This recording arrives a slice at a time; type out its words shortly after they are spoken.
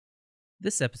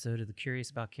This episode of the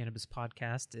Curious About Cannabis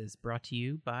podcast is brought to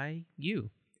you by you,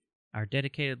 our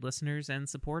dedicated listeners and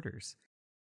supporters.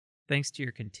 Thanks to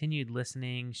your continued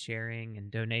listening, sharing, and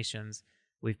donations,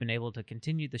 we've been able to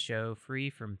continue the show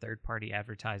free from third-party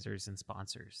advertisers and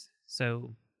sponsors.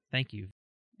 So, thank you.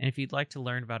 And if you'd like to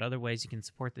learn about other ways you can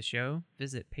support the show,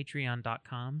 visit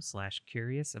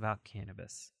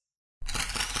patreon.com/curiousaboutcannabis.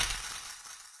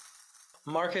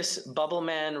 Marcus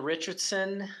Bubbleman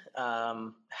Richardson,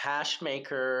 hash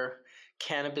maker,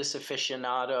 cannabis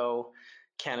aficionado,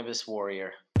 cannabis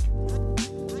warrior.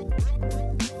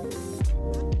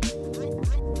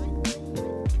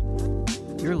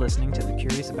 You're listening to the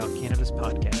Curious About Cannabis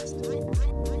podcast.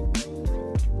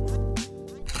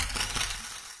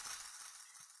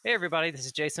 Hey everybody, this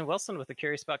is Jason Wilson with the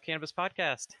Curious About Cannabis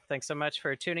podcast. Thanks so much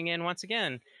for tuning in once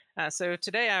again. So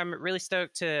today I'm really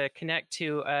stoked to connect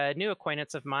to a new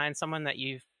acquaintance of mine, someone that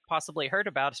you've possibly heard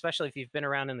about, especially if you've been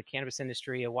around in the cannabis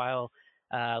industry a while,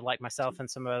 like myself and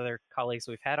some other colleagues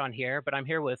we've had on here. But I'm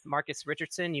here with Marcus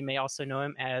Richardson. You may also know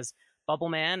him as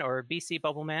Bubbleman or BC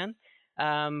Bubbleman.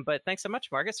 But thanks so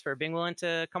much, Marcus, for being willing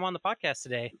to come on the podcast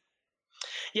today.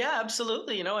 Yeah,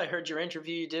 absolutely. You know, I heard your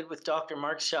interview you did with Dr.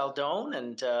 Mark Chaldon,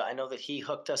 and I know that he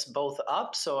hooked us both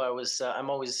up. So I'm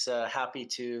always happy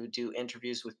to do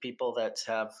interviews with people that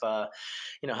have a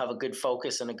good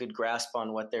focus and a good grasp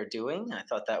on what they're doing. I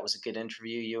thought that was a good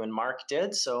interview you and Mark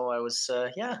did. So I was,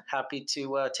 happy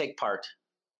to take part.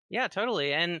 Yeah,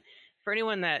 totally. And for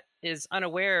anyone that is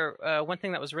unaware, one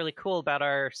thing that was really cool about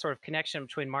our sort of connection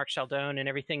between Mark Chaldon and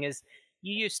everything is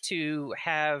you used to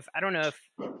have, I don't know if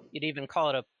you'd even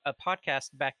call it a podcast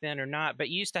back then or not, but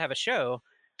you used to have a show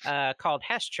called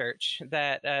Hash Church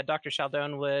that Dr.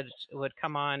 Chaldon would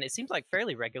come on, it seems like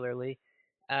fairly regularly,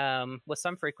 with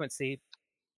some frequency,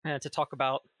 to talk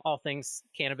about all things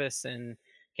cannabis and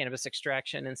cannabis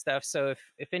extraction and stuff. So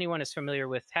if anyone is familiar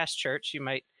with Hash Church, you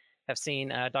might have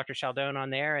seen Dr. Chaldon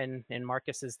on there, and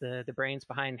Marcus is the brains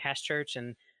behind Hash Church.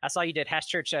 And I saw you did Hash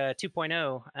Church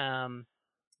 2.0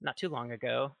 not too long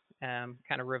ago, kind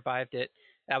of revived it.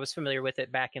 I was familiar with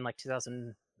it back in like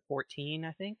 2014,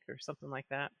 I think, or something like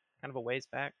that, kind of a ways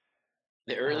back.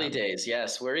 The early days,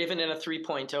 yes. We're even in a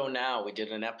 3.0 now. We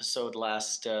did an episode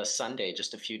last Sunday,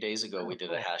 just a few days ago. We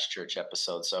did a Hash Church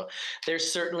episode. So they're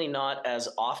certainly not as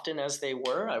often as they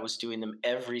were. I was doing them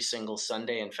every single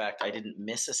Sunday. In fact, I didn't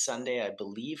miss a Sunday, I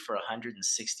believe, for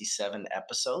 167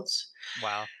 episodes.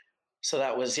 Wow. So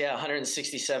that was,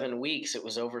 167 weeks. It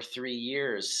was over 3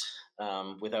 years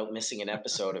without missing an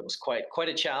episode. It was quite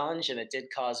a challenge, and it did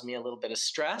cause me a little bit of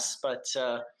stress, but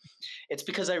it's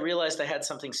because I realized I had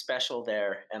something special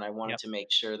there, and I wanted to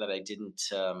make sure that I didn't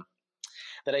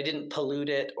pollute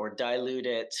it or dilute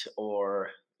it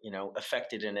or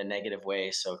affect it in a negative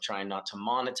way. So trying not to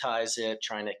monetize it,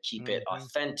 trying to keep it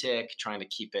authentic, trying to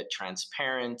keep it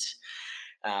transparent.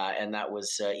 And that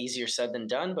was easier said than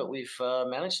done, but we've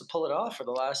managed to pull it off for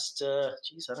the last, I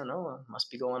don't know,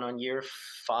 must be going on year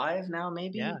 5 now,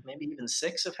 maybe even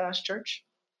 6 of Hash Church.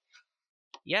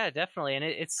 Yeah, definitely. And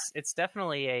it's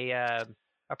definitely a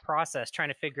process trying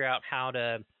to figure out how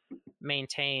to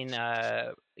maintain,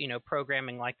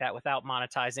 programming like that without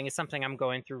monetizing. It's something I'm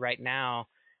going through right now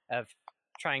of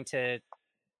trying to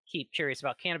keep Curious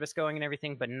About Cannabis going and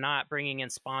everything, but not bringing in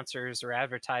sponsors or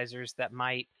advertisers that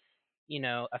might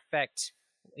affect,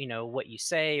 what you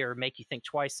say or make you think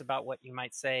twice about what you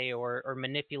might say or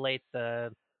manipulate the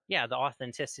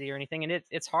authenticity or anything. And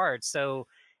it's hard. So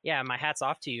yeah, my hat's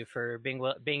off to you for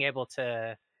being able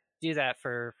to do that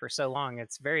for so long.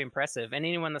 It's very impressive. And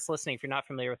anyone that's listening, if you're not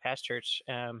familiar with Hash Church,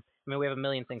 we have a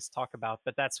million things to talk about,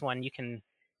 but that's one you can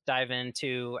dive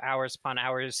into hours upon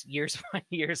hours, years upon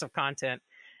years of content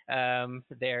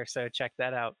there. So check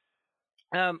that out.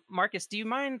 Marcus, do you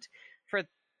mind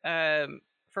for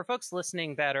folks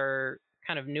listening that are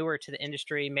kind of newer to the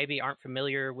industry, maybe aren't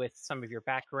familiar with some of your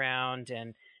background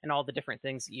and all the different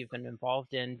things that you've been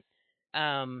involved in?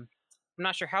 I'm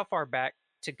not sure how far back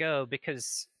to go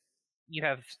because you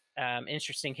have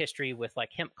interesting history with like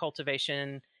hemp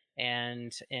cultivation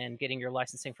and getting your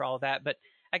licensing for all of that. But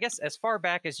I guess as far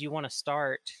back as you want to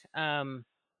start,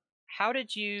 how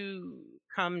did you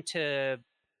come to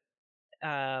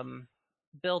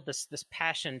build this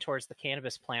passion towards the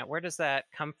cannabis plant? Where does that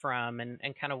come from, and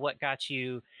kind of what got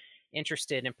you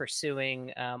interested in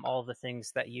pursuing all the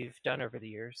things that you've done over the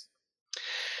years?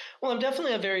 Well, I'm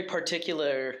definitely a very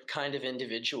particular kind of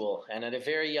individual. And at a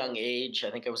very young age, I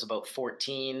think I was about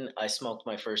 14, I smoked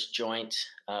my first joint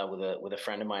with a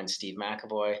friend of mine, Steve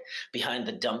McAvoy, behind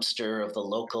the dumpster of the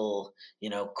local,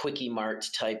 Quickie Mart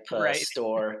type Right.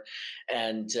 store.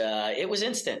 And it was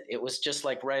instant. It was just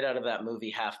like right out of that movie,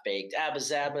 Half Baked. Abba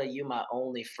Zaba, you my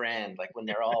only friend. Like when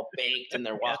they're all baked and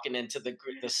they're Yeah. walking into the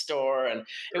store. And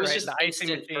it was Right. just The icing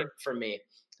instant machine. for me.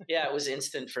 Yeah, it was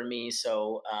instant for me.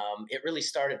 So it really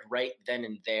started right then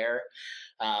and there.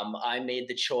 I made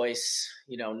the choice,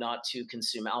 not to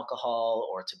consume alcohol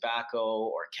or tobacco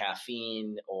or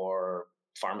caffeine or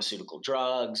pharmaceutical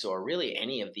drugs or really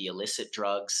any of the illicit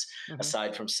drugs Hmm.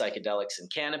 aside from psychedelics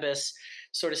and cannabis.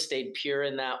 Sort of stayed pure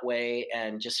in that way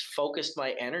and just focused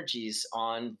my energies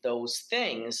on those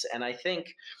things. And I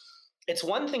think it's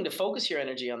one thing to focus your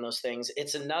energy on those things.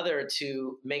 It's another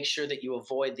to make sure that you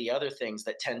avoid the other things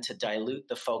that tend to dilute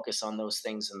the focus on those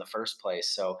things in the first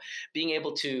place. So being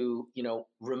able to,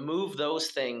 remove those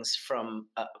things from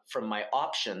my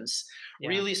options Yeah.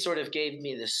 really sort of gave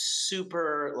me this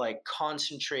super like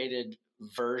concentrated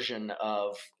version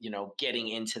of getting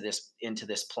into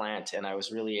this plant, and I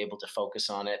was really able to focus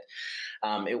on it.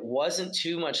 It wasn't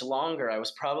too much longer. I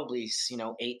was probably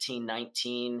 18,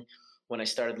 19 when I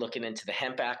started looking into the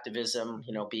hemp activism,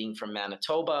 Hmm. being from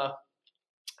Manitoba,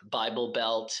 Bible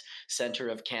Belt, center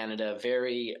of Canada,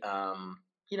 very,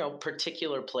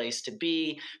 particular place to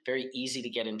be, very easy to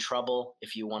get in trouble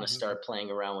if you want to Hmm. start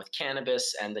playing around with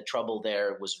cannabis. And the trouble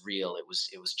there was real. It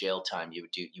was jail time. You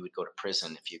would go to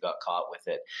prison if you got caught with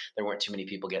it. There weren't too many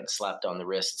people getting slapped on the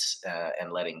wrists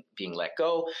and being let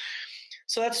go.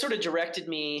 So that sort of directed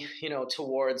me,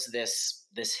 towards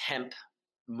this hemp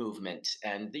movement.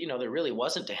 And there really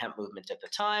wasn't a hemp movement at the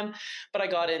time, but I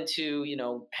got into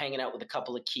hanging out with a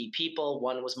couple of key people.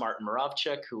 One was Martin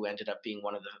Moravchuk, who ended up being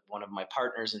one of my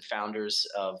partners and founders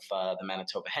of the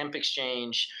Manitoba Hemp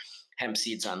Exchange, Hemp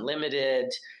Seeds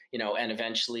Unlimited, and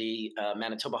eventually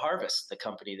Manitoba Harvest, the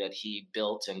company that he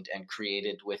built and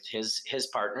created with his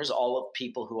partners, all of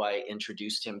people who I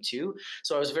introduced him to.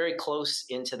 So I was very close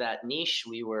into that niche.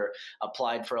 We were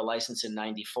applied for a license in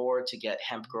 '94 to get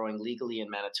hemp growing legally in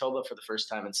Manitoba for the first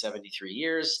time in 73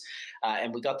 years,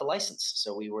 and we got the license.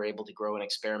 So we were able to grow an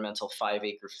experimental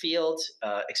 5-acre field.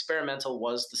 Experimental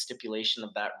was the stipulation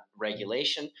of that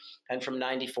regulation, and from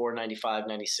 '94, '95,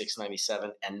 '96,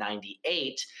 '97, and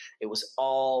 '98, it was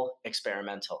all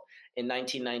experimental. In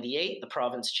 1998, the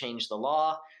province changed the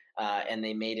law. And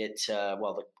they made it,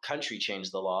 the country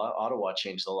changed the law, Ottawa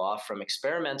changed the law from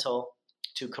experimental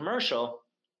to commercial,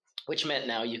 which meant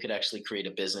now you could actually create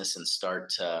a business and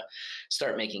start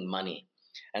making money.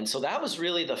 And so that was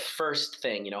really the first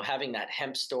thing, having that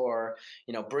hemp store,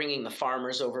 bringing the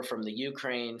farmers over from the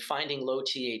Ukraine, finding low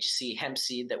THC hemp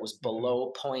seed that was Hmm.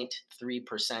 below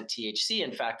 0.3% THC.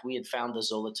 In fact, we had found the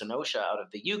Zolotonosha out of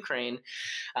the Ukraine,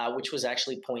 which was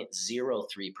actually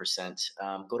 0.03%.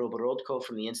 Goroborodko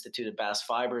from the Institute of Bass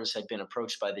Fibers had been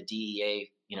approached by the DEA,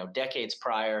 decades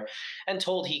prior, and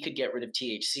told he could get rid of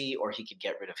THC or he could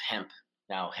get rid of hemp.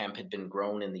 Now, hemp had been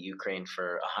grown in the Ukraine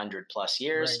for 100 plus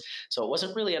years, Right. so it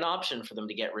wasn't really an option for them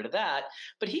to get rid of that.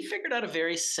 But he figured out a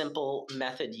very simple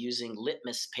method using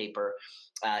litmus paper.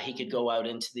 He could go out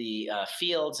into the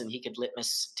fields and he could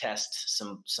litmus test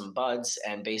some buds,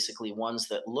 and basically ones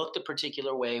that looked a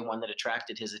particular way, one that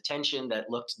attracted his attention, that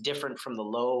looked different from the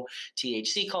low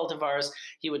THC cultivars,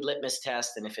 he would litmus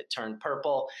test, and if it turned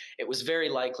purple, it was very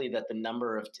likely that the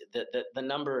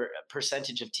number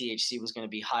percentage of THC was going to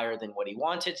be higher than what he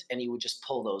wanted, and he would just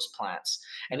pull those plants.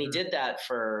 And he Hmm. did that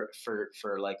for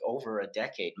like over a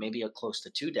decade, maybe close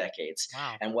to 2 decades.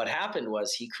 Wow. And what happened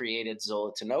was he created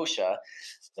Zolotonosha,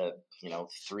 the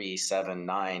 3, 7,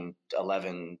 9,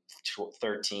 11,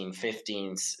 13,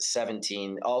 15,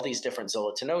 17, all these different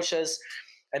Zolotonoshas,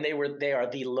 and they are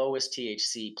the lowest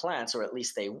THC plants, or at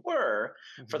least they were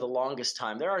for Hmm. the longest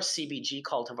time. There are CBG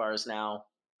cultivars now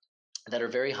that are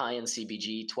very high in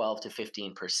CBG, 12 to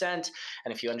 15%.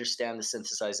 And if you understand the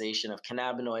synthesization of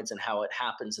cannabinoids and how it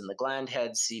happens in the gland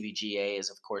head, CBGA is,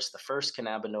 of course, the first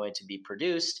cannabinoid to be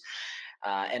produced.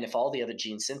 And if all the other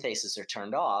gene synthases are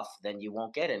turned off, then you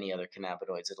won't get any other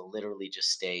cannabinoids. It'll literally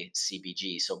just stay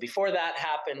CBG. So before that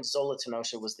happened,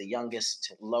 Zolotonosha was the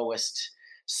youngest, lowest,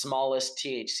 smallest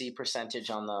THC percentage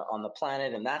on the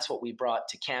planet, and that's what we brought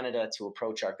to Canada to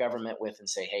approach our government with and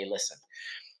say, hey, listen,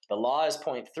 the law is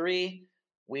 0.3.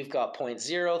 We've got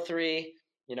 0.03.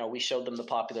 we showed them the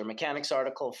Popular Mechanics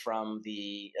article from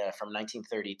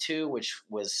 1932, which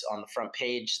was on the front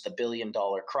page, the $1 billion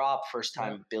crop, first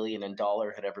time $1 billion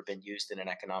had ever been used in an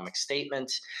economic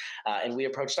statement. And we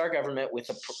approached our government with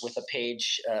a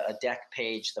page, a deck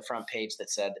page, the front page that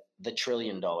said the $1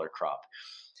 trillion crop.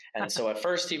 And so at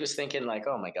first he was thinking like,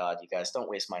 oh my God, you guys don't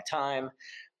waste my time.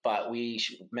 But we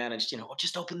managed,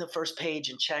 just open the first page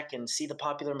and check and see the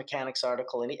Popular Mechanics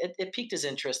article. And it piqued his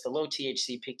interest. The low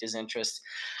THC piqued his interest.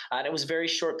 And it was a very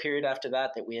short period after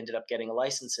that we ended up getting a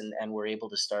license and were able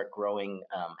to start growing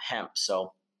hemp.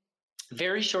 So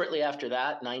very shortly after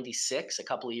that, 96, a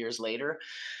couple of years later,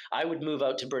 I would move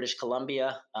out to British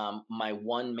Columbia. My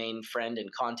one main friend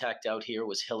and contact out here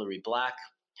was Hilary Black.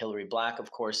 Hilary Black,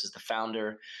 of course, is the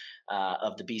founder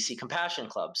of the BC Compassion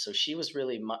Club. So she was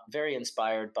really very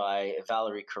inspired by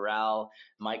Valerie Corral,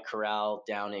 Mike Corral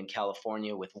down in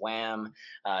California with Wham.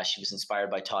 She was inspired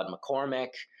by Todd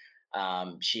McCormick.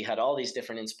 She had all these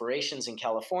different inspirations in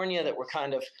California that were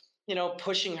kind of,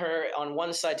 pushing her on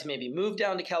one side to maybe move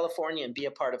down to California and be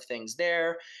a part of things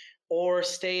there, or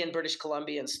stay in British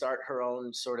Columbia and start her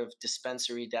own sort of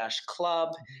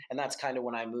dispensary-club. And that's kind of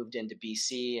when I moved into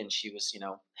BC, and she was,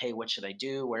 hey, what should I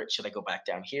do? Where should I go back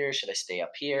down here? Should I stay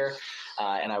up here?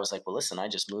 And I was like, well, listen, I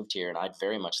just moved here and I'd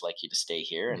very much like you to stay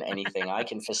here. And anything I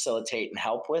can facilitate and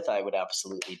help with, I would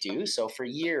absolutely do. So for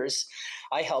years,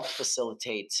 I helped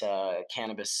facilitate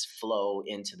cannabis flow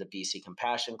into the BC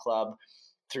Compassion Club,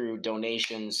 through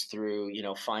donations, through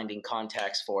finding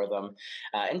contacts for them,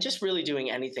 and just really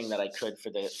doing anything that I could for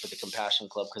the Compassion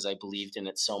Club, because I believed in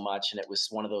it so much, and it was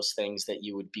one of those things that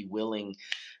you would be willing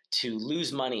to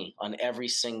lose money on every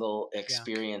single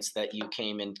experience that you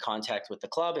came in contact with the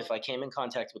club. If I came in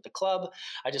contact with the club,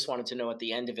 I just wanted to know at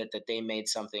the end of it that they made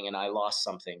something and I lost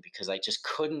something, because I just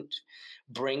couldn't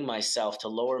bring myself to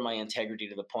lower my integrity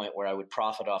to the point where I would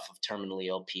profit off of terminally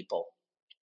ill people.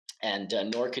 And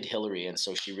nor could Hilary. And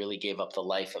so she really gave up the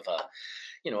life of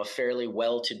a fairly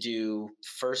well-to-do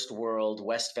first world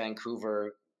West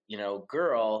Vancouver,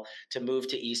 girl, to move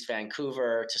to East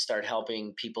Vancouver to start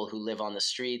helping people who live on the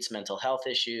streets, mental health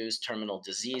issues, terminal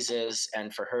diseases,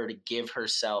 and for her to give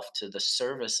herself to the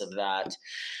service of that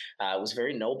was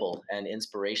very noble and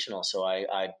inspirational. So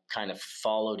I kind of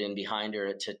followed in behind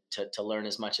her to learn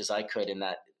as much as I could in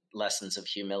that lessons of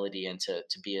humility and to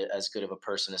be as good of a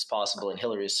person as possible. And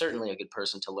Hilary is certainly a good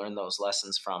person to learn those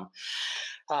lessons from.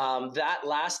 That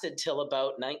lasted till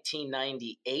about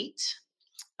 1998.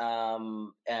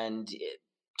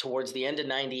 Towards the end of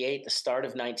 98, the start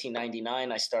of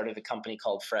 1999, I started a company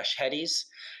called Fresh Headies.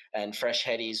 And Fresh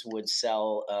Headies would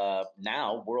sell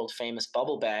now world famous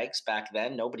bubble bags. Back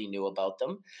then, nobody knew about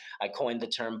them. I coined the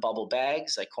term bubble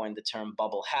bags. I coined the term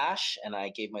bubble hash. And I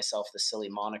gave myself the silly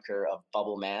moniker of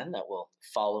Bubbleman that will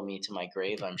follow me to my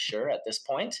grave, I'm sure, at this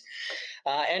point.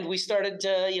 And we started,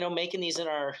 making these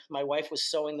my wife was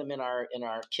sewing them in our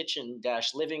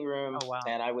kitchen-living room. Oh, wow.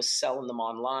 And I was selling them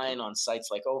online on sites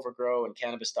like Overgrow and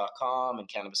Cannabis.com and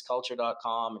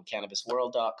CannabisCulture.com and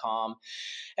CannabisWorld.com,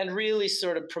 and really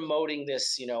sort of promoting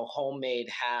this, homemade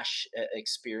hash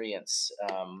experience.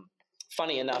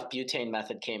 Funny enough, butane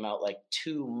method came out like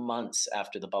 2 months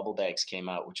after the bubble bags came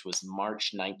out, which was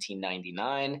March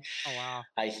 1999. Oh, wow.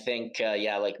 I think,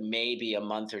 like maybe a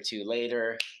month or two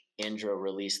later, Indra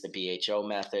released the BHO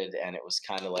method, and it was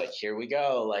kind of like, here we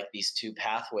go, like these two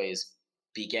pathways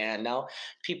began. Now,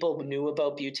 people knew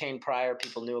about butane prior,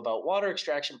 people knew about water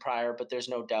extraction prior, but there's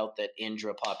no doubt that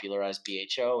Indra popularized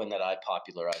BHO and that I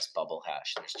popularized bubble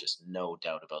hash. There's just no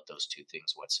doubt about those two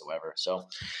things whatsoever. So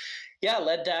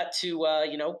led that to,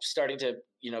 starting to,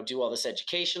 do all this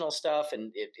educational stuff.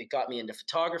 And it got me into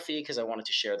photography because I wanted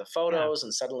to share the photos.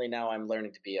 And suddenly now I'm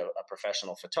learning to be a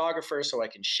professional photographer so I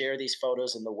can share these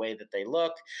photos in the way that they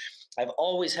look. I've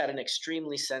always had an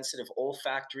extremely sensitive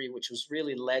olfactory, which was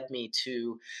really led me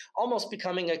to almost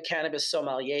becoming a cannabis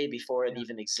sommelier before it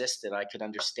even existed. I could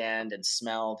understand and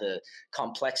smell the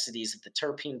complexities of the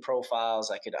terpene profiles.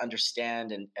 I could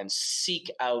understand and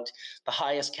seek out the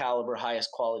highest caliber,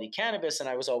 highest quality cannabis. And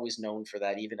I was always known for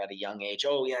that, even at a young age.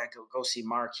 Oh yeah, go see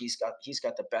Mark. He's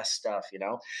got the best stuff,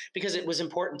 because it was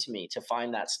important to me to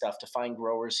find that stuff, to find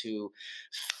growers who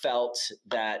felt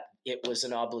that it was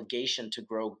an obligation to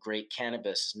grow great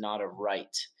cannabis, not a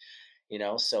right,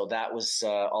 so that was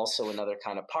also another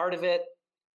kind of part of it.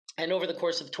 And over the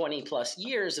course of 20 plus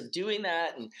years of doing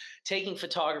that and taking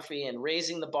photography and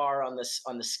raising the bar on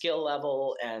the skill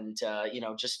level and,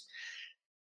 just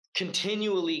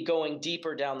continually going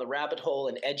deeper down the rabbit hole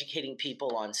and educating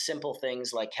people on simple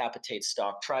things like capitate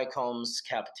stalk trichomes,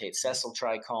 capitate sessile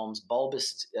trichomes,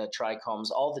 bulbous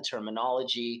trichomes, all the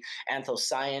terminology,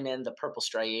 anthocyanin, the purple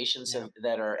striations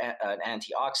that are an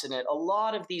antioxidant, a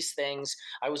lot of these things.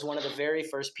 I was one of the very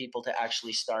first people to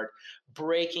actually start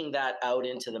breaking that out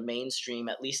into the mainstream,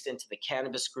 at least into the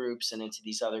cannabis groups and into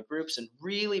these other groups, and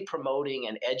really promoting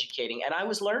and educating. And I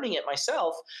was learning it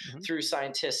myself through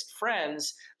scientist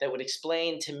friends that would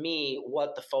explain to me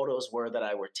what the photos were that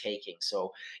I were taking.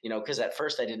 So, because at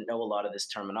first I didn't know a lot of this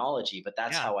terminology, but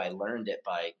that's how I learned it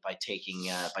by taking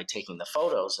the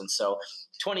photos. And so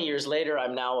 20 years later,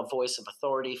 I'm now a voice of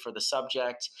authority for the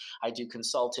subject. I do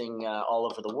consulting all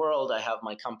over the world. I have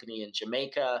my company in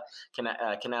Jamaica,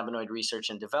 Cannabinoid Research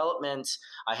and Development.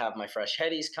 I have my Fresh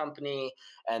Headies company.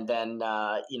 And then,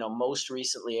 most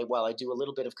recently, I do a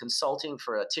little bit of consulting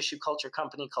for a tissue culture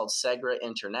company called Segra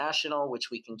International, which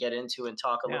we can get into and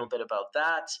talk a little bit about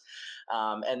that.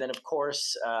 And then, of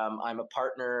course, I'm a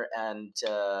partner and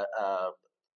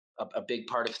a big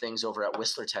part of things over at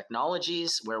Whistler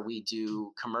Technologies, where we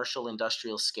do commercial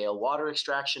industrial scale water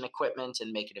extraction equipment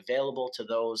and make it available to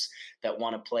those that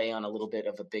want to play on a little bit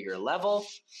of a bigger level.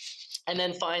 And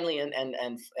then finally, and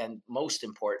most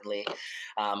importantly,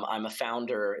 I'm a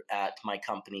founder at my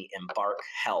company, Embark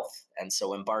Health. And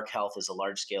so Embark Health is a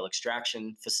large-scale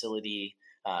extraction facility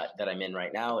that I'm in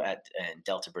right now in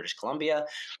Delta, British Columbia.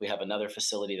 We have another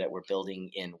facility that we're building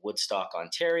in Woodstock,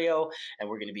 Ontario, and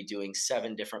we're going to be doing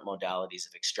 7 different modalities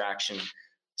of extraction.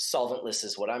 Solventless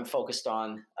is what I'm focused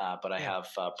on, but I have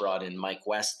brought in Mike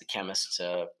West, the chemist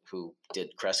who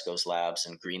did Cresco's Labs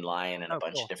and Green Lion and a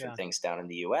bunch of different things down in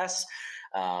the US.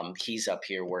 He's up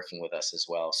here working with us as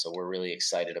well. So we're really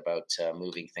excited about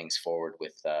moving things forward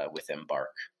with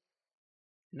Embark.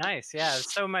 Nice. Yeah.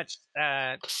 So much.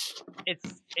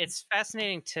 It's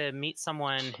fascinating to meet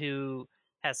someone who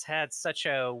has had such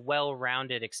a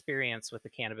well-rounded experience with the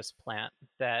cannabis plant,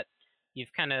 that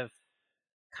you've kind of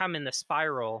come in the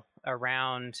spiral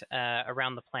around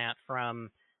the plant,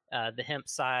 from the hemp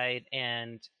side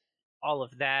and all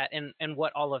of that, and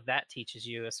what all of that teaches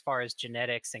you as far as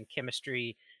genetics and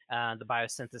chemistry, the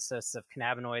biosynthesis of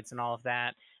cannabinoids and all of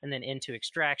that, and then into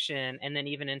extraction, and then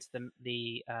even into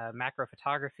the macro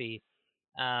photography.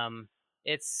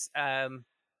 It's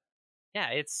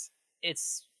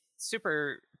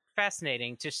super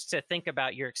fascinating just to think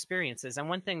about your experiences. And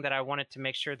one thing that I wanted to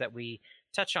make sure that we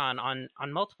touch on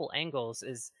multiple angles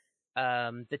is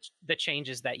the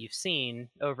changes that you've seen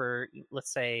over,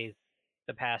 let's say,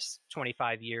 the past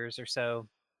 25 years or so,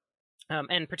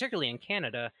 and particularly in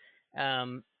Canada,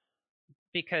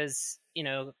 because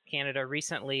Canada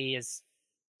recently has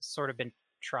sort of been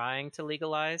trying to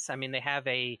legalize. I mean, they have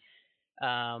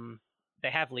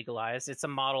legalized. It's a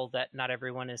model that not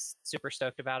everyone is super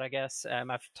stoked about, I guess.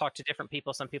 I've talked to different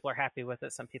people. Some people are happy with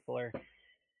it. Some people are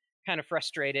kind of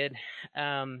frustrated.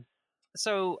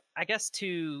 So I guess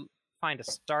to find a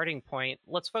starting point,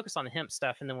 let's focus on the hemp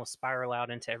stuff, and then we'll spiral out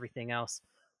into everything else.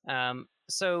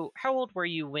 So how old were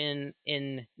you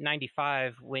in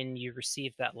 95 when you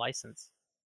received that license?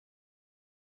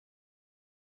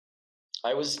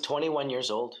 I was 21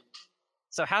 years old.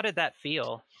 So how did that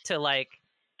feel to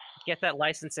get that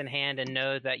license in hand and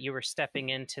know that you were stepping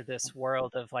into this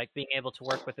world of being able to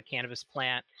work with the cannabis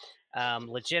plant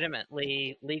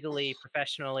legitimately, legally,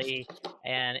 professionally,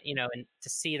 and and to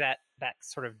see that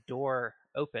sort of door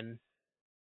open?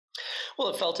 Well,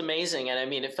 it felt amazing. And I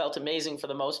mean, it felt amazing for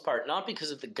the most part, not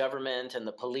because of the government and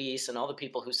the police and all the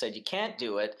people who said you can't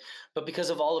do it, but because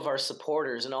of all of our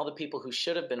supporters and all the people who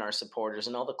should have been our supporters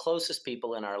and all the closest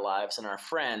people in our lives and our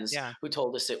friends who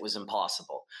told us it was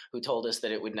impossible, who told us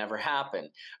that it would never happen,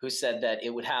 who said that it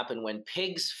would happen when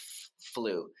pigs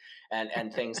flew.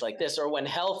 And things like this, or when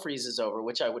hell freezes over,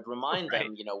 which I would remind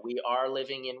them, we are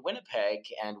living in Winnipeg,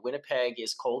 and Winnipeg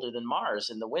is colder than Mars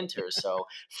in the winter. So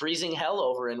freezing hell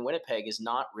over in Winnipeg is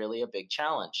not really a big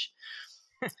challenge.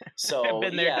 So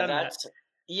Been there, done that.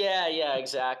 Yeah,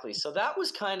 exactly. So that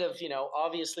was kind of,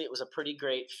 obviously it was a pretty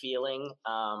great feeling,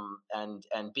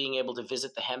 and being able to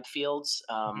visit the hemp fields.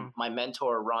 My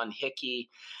mentor, Ron Hickey,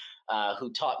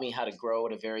 who taught me how to grow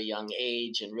at a very young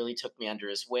age and really took me under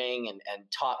his wing and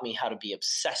taught me how to be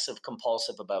obsessive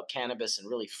compulsive about cannabis and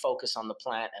really focus on the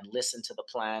plant and listen to the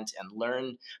plant and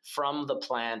learn from the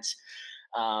plant.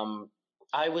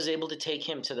 I was able to take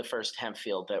him to the first hemp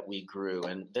field that we grew.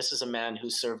 And this is a man who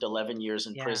served 11 years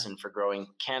in Yeah. prison for growing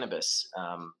cannabis.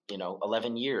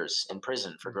 11 years in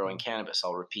prison for growing Hmm. cannabis.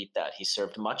 I'll repeat that. He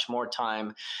served much more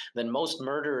time than most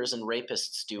murderers and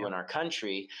rapists do Yep. in our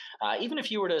country. Even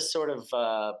if you were to sort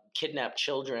of kidnap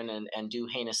children and do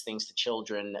heinous things to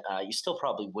children, you still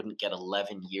probably wouldn't get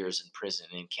 11 years in prison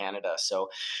in Canada. So,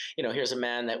 here's a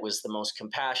man that was the most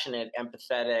compassionate,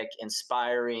 empathetic,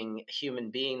 inspiring human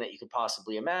being that you could possibly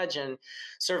imagine,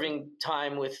 serving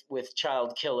time with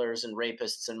child killers and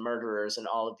rapists and murderers and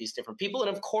all of these different people. And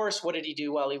of course, what did he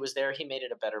do while he was there? He made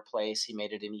it a better place. He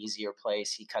made it an easier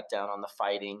place. He cut down on the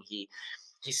fighting. He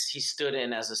stood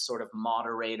in as a sort of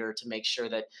moderator to make sure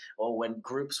that, when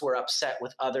groups were upset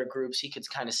with other groups, he could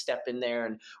kind of step in there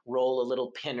and roll a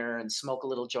little pinner and smoke a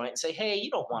little joint and say, hey,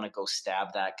 you don't want to go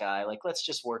stab that guy. Like, let's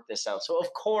just work this out. So,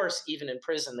 of course, even in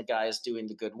prison, the guy is doing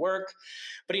the good work,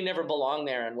 but he never belonged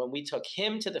there. And when we took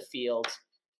him to the field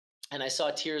and I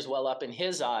saw tears well up in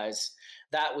his eyes,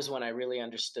 that was when I really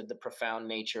understood the profound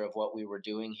nature of what we were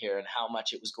doing here and how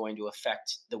much it was going to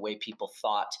affect the way people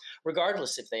thought,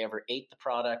 regardless if they ever ate the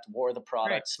product, wore the Right.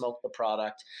 product, smoked the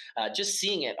product. Just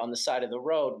seeing it on the side of the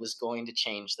road was going to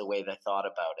change the way they thought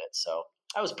about it. So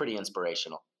that was pretty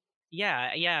inspirational.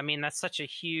 Yeah, yeah. I mean, that's such a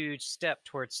huge step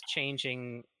towards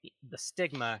changing the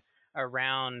stigma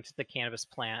around the cannabis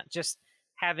plant. Just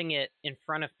having it in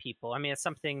front of people. I mean, it's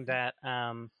something that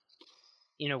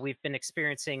we've been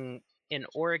experiencing in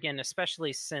Oregon,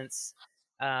 especially since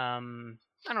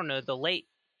I don't know, the late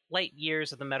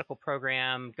years of the medical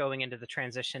program going into the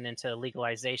transition into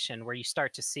legalization, where you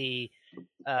start to see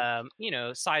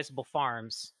sizable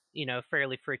farms,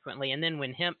 fairly frequently, and then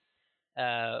when hemp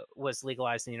was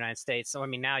legalized in the United States. So I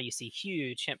mean, now you see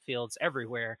huge hemp fields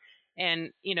everywhere,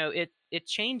 and it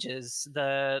changes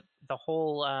the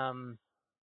whole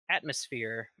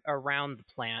atmosphere around the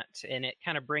plant, and it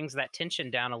kind of brings that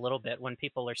tension down a little bit when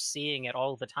people are seeing it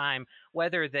all the time,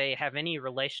 whether they have any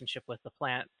relationship with the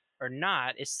plant or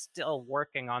not. Is still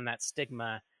working on that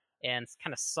stigma and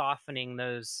kind of softening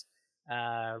those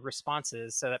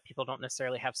responses so that people don't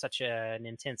necessarily have such an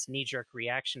intense knee-jerk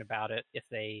reaction about it if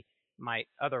they might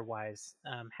otherwise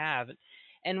have.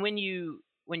 And when you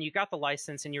got the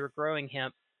license and you were growing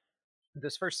hemp,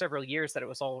 those first several years that it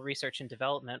was all research and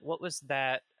development, what was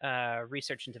that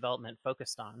research and development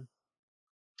focused on?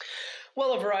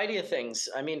 Well, a variety of things.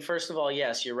 I mean, first of all,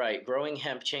 yes, you're right. Growing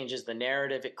hemp changes the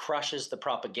narrative. It crushes the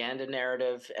propaganda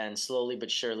narrative and slowly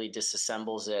but surely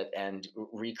disassembles it and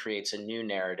recreates a new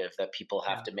narrative that people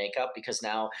have Yeah. to make up, because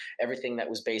now everything that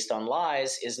was based on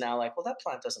lies is now like, well, that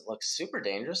plant doesn't look super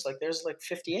dangerous. Like, there's like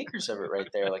 50 acres of it right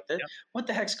there. Like, Yep. what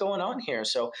the heck's going on here?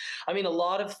 So, I mean, a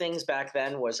lot of things back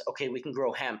then was, okay, we can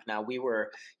grow hemp. Now we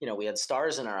had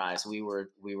stars in our eyes. We were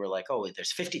like, oh,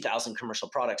 there's 50,000 commercial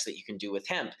products that you can do with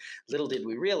hemp. Little did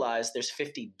we realize there's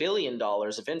 $50 billion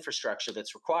of infrastructure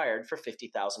that's required for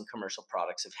 50,000 commercial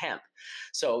products of hemp.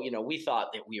 So, we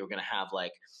thought that we were going to have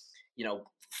like,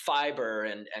 fiber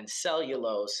and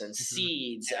cellulose and Hmm.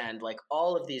 seeds Yeah. and like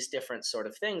all of these different sort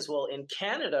of things. Well, in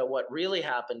Canada, what really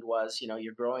happened was,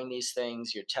 you're growing these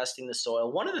things, you're testing the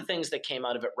soil. One of the things that came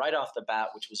out of it right off the bat,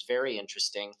 which was very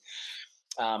interesting,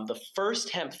 the first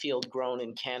hemp field grown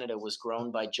in Canada was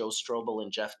grown by Joe Strobel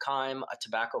and Jeff Kime, a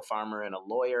tobacco farmer and a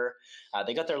lawyer.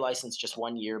 They got their license just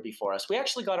 1 year before us. We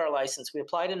actually got our license. We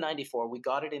applied in 94. We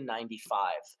got it in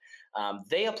 95.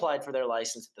 They applied for their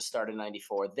license at the start of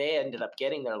 94. They ended up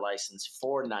getting their license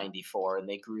for 94, and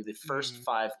they grew the first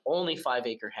Mm. only 5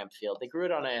 acre hemp field. They grew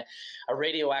it on a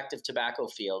radioactive tobacco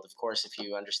field. Of course, if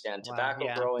you understand Wow. tobacco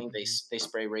Yeah. growing, Hmm. they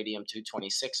spray radium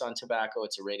 226 on tobacco.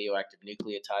 It's a radioactive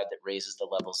nucleotide that raises the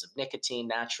levels of nicotine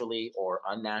naturally or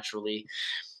unnaturally.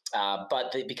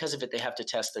 Because of it, they have to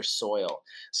test their soil.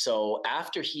 So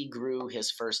after he grew his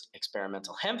first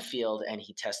experimental hemp field and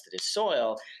he tested his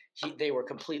soil, they were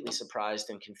completely surprised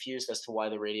and confused as to why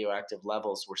the radioactive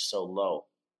levels were so low.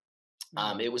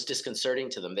 Mm. It was disconcerting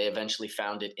to them. They eventually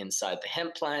found it inside the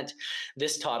hemp plant.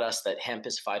 This taught us that hemp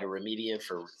is phytoremediative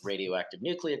for radioactive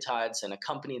nucleotides, and a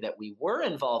company that we were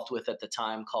involved with at the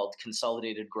time called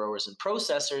Consolidated Growers and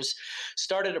Processors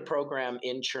started a program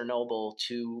in Chernobyl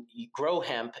to grow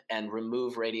hemp and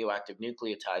remove radioactive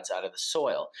nucleotides out of the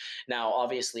soil. Now,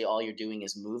 obviously, all you're doing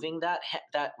is moving that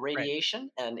Right.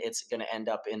 radiation, and it's going to end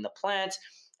up in the plant.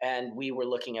 And we were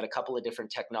looking at a couple of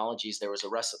different technologies. There was a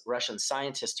Russian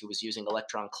scientist who was using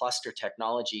electron cluster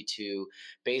technology to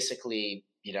basically,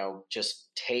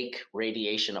 just take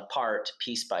radiation apart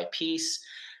piece by piece,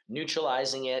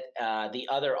 neutralizing it. The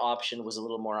other option was a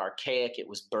little more archaic. It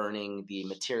was burning the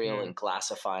material and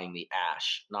glassifying the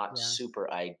ash. Not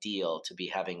super ideal to be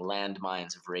having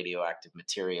landmines of radioactive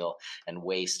material and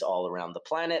waste all around the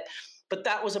planet. But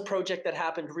that was a project that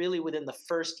happened really within the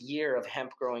first year of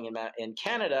hemp growing in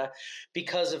Canada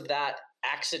because of that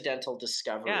accidental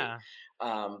discovery. Yeah.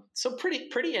 So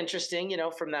pretty interesting,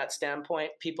 from that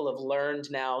standpoint. People have learned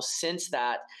now since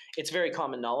that. It's very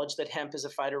common knowledge that hemp is a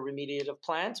phytoremediative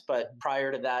plant, but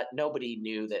prior to that, nobody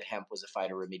knew that hemp was a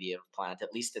phytoremediative plant,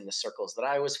 at least in the circles that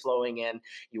I was flowing in.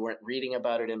 You weren't reading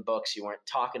about it in books. You weren't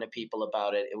talking to people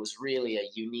about it. It was really a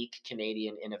unique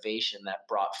Canadian innovation that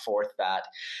brought forth that.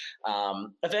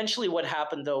 Eventually, what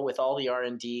happened, though, with all the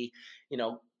R&D,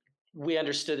 we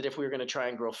understood that if we were going to try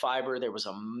and grow fiber, there was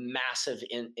a massive,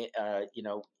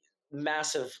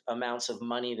 massive amounts of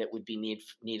money that would be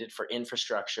needed for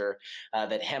infrastructure.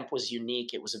 That hemp was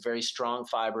unique. It was a very strong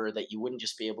fiber that you wouldn't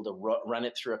just be able to run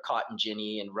it through a cotton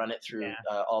ginny and run it through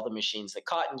all the machines that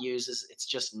cotton uses. It's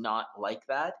just not like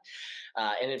that.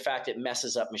 And in fact, it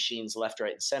messes up machines left,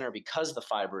 right, and center because the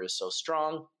fiber is so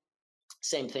strong.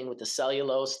 Same thing with the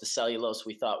cellulose. The cellulose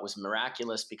we thought was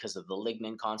miraculous because of the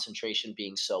lignin concentration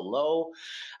being so low,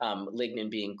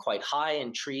 lignin being quite high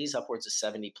in trees, upwards of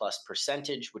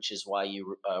 70+%, which is why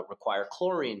you require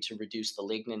chlorine to reduce the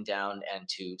lignin down and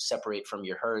to separate from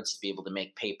your herds to be able to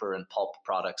make paper and pulp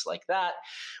products like that.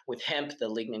 With hemp, the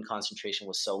lignin concentration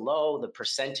was so low, the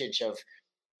percentage of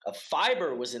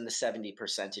fiber was in the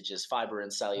 70%, fiber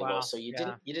and cellulose. Wow. So you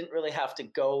didn't really have to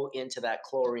go into that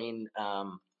chlorine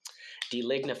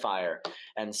delignifier.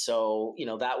 And so,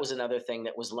 that was another thing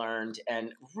that was learned.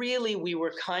 And really, we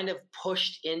were kind of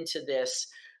pushed into this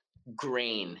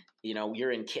grain.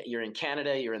 You're in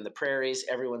Canada, you're in the prairies,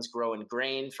 everyone's growing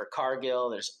grain for Cargill.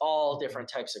 There's all different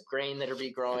types of grain that are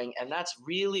be growing. And that's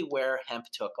really where hemp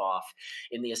took off,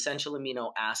 in the essential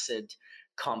amino acid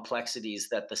complexities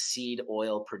that the seed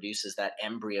oil produces, that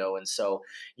embryo. And so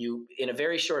in a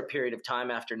very short period of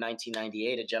time after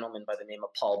 1998, a gentleman by the name of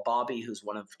Paul Bobby, who's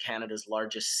one of Canada's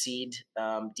largest seed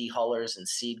dehullers and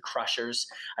seed crushers,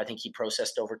 I think he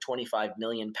processed over 25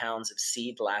 million pounds of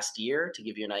seed last year, to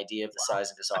give you an idea of the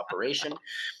size of his operation.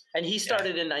 And he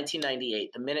started in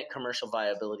 1998, the minute commercial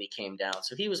viability came down.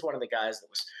 So he was one of the guys that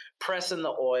was pressing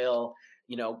the oil,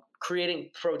 creating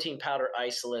protein powder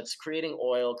isolates, creating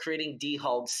oil, creating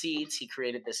dehulled seeds. He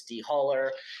created this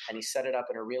dehuller, and he set it up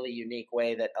in a really unique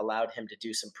way that allowed him to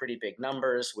do some pretty big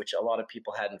numbers, which a lot of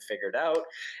people hadn't figured out.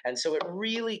 And so it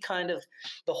really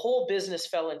the whole business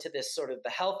fell into this sort of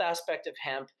the health aspect of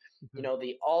hemp.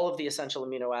 All of the essential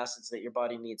amino acids that your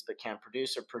body needs but can't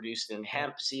produce are produced in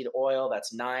hemp seed oil.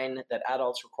 That's 9 that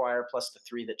adults require, plus the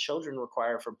 3 that children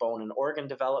require for bone and organ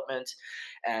development.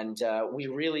 And we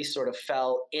really sort of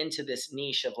fell into this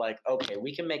niche of like, okay,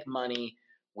 we can make money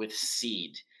with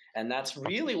seed. And that's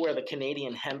really where the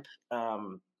Canadian hemp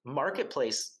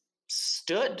marketplace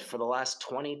stood for the last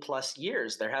 20 plus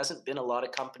years. There hasn't been a lot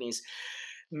of companies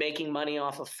making money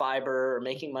off of fiber or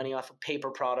making money off of paper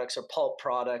products or pulp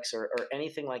products or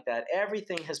anything like that.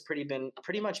 Everything has pretty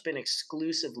much been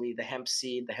exclusively the hemp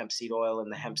seed oil, and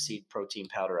the hemp seed protein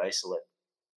powder isolate.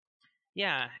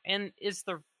 Yeah. And is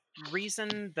the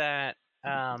reason that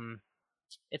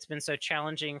it's been so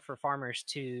challenging for farmers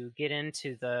to get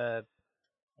into the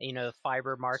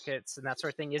fiber markets and that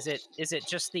sort of thing, is it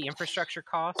just the infrastructure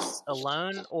costs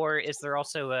alone, or is there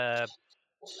also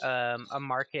a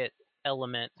market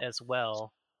element as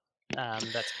well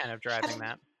that's kind of driving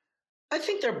that? I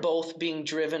think they're both being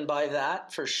driven by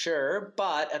that for sure.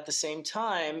 But at the same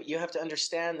time, you have to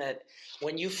understand that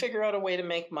when you figure out a way to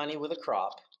make money with a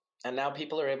crop, and now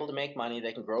people are able to make money,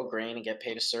 they can grow grain and get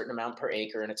paid a certain amount per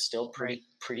acre, and it's still pretty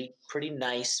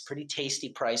nice, pretty tasty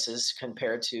prices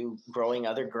compared to growing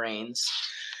other grains.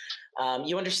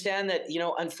 You understand that,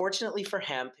 unfortunately for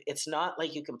hemp, it's not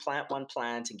like you can plant one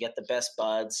plant and get the best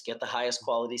buds, get the highest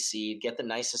quality seed, get the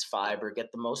nicest fiber,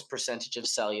 get the most percentage of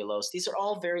cellulose. These are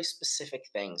all very specific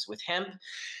things. With hemp,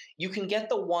 you can get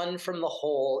the one from the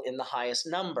whole in the highest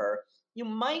number. You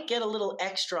might get a little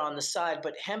extra on the side,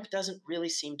 but hemp doesn't really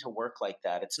seem to work like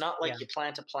that. It's not like you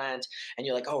plant a plant and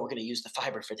you're like, oh, we're going to use the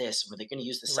fiber for this, or they're going to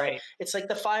use the cell. Right. It's like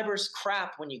the fiber's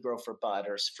crap when you grow for bud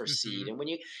or for seed. And when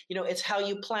it's how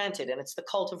you plant it, and it's the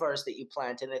cultivars that you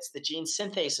plant, and it's the gene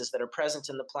synthases that are present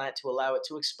in the plant to allow it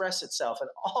to express itself. And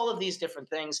all of these different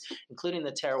things, including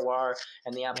the terroir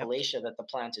and the appellation that the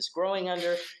plant is growing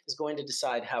under, is going to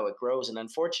decide how it grows. And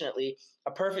unfortunately,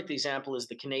 a perfect example is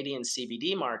the Canadian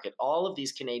CBD market. All of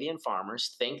these Canadian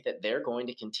farmers think that they're going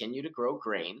to continue to grow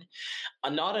grain,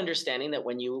 not understanding that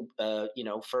when you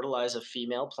fertilize a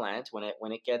female plant, when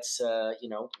it gets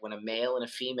when a male and a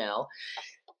female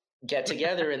get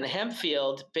together in the hemp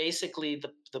field, basically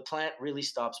the plant really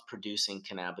stops producing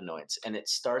cannabinoids and it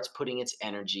starts putting its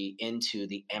energy into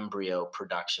the embryo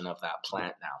production of that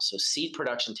plant now. So seed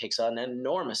production takes on an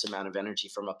enormous amount of energy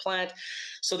from a plant.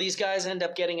 So these guys end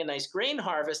up getting a nice grain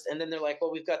harvest, and then they're like,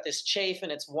 well, we've got this chafe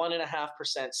and it's 1.5%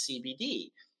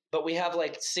 CBD, but we have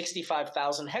like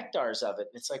 65,000 hectares of it.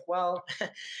 And it's like, well,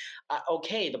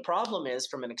 okay, the problem is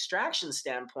from an extraction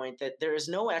standpoint that there is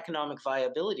no economic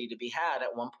viability to be had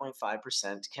at 1.5%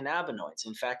 cannabinoids.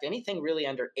 In fact, anything really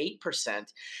under 8%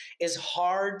 is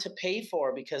hard to pay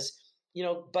for because,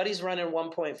 Buddy's running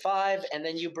 1.5 and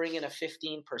then you bring in a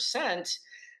 15%.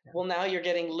 Well, now you're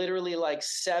getting literally like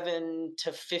 7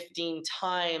 to 15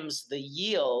 times the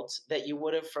yield that you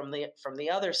would have from the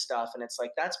other stuff. And it's like,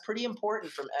 that's pretty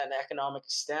important from an economic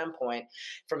standpoint,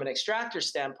 from an extractor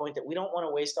standpoint, that we don't want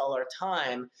to waste all our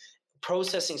time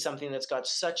processing something that's got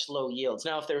such low yields.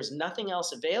 Now, if there's nothing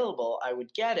else available, I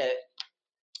would get it.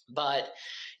 But,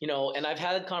 and I've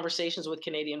had conversations with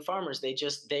Canadian farmers.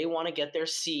 They want to get their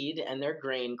seed and their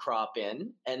grain crop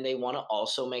in, and they want to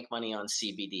also make money on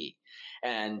CBD.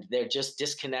 And they're just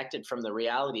disconnected from the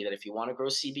reality that if you want to grow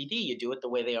CBD, you do it the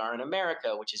way they are in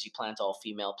America, which is you plant all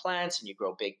female plants and you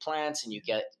grow big plants and you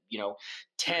get,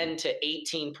 10 to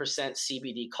 18%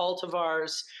 CBD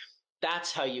cultivars.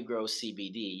 That's how you grow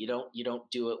CBD. You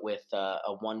don't do it with a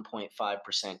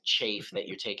 1.5% chafe that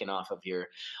you're taking off of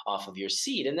your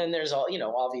seed. And then there's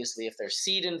obviously if there's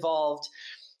seed involved,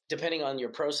 depending on your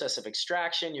process of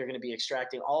extraction, you're going to be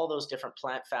extracting all those different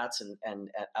plant fats and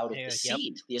out of the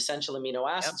seed. The essential amino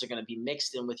acids are going to be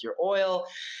mixed in with your oil.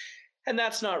 And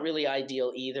that's not really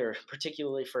ideal either,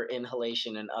 particularly for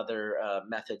inhalation and other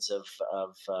methods of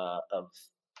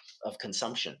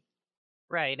consumption.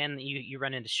 Right, and you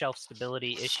run into shelf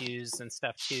stability issues and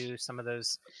stuff too. Some of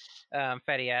those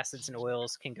fatty acids and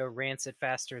oils can go rancid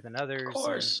faster than others. Of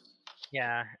course.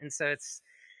 And so it's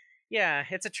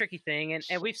a tricky thing,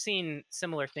 and we've seen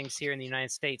similar things here in the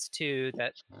United States too.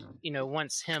 That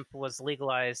once hemp was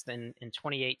legalized in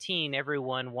 2018,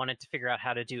 everyone wanted to figure out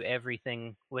how to do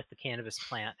everything with the cannabis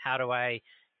plant. How do I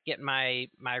get my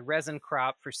resin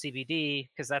crop for CBD,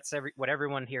 because that's what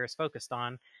everyone here is focused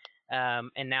on.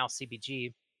 And now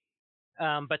CBG.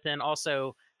 But then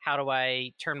also, how do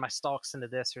I turn my stalks into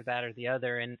this or that or the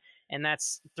other? And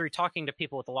that's through talking to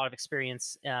people with a lot of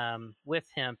experience with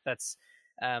hemp. That's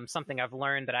something I've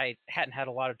learned that I hadn't had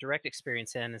a lot of direct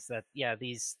experience in, is that,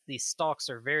 these stalks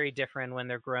are very different when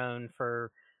they're grown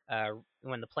for,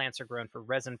 when the plants are grown for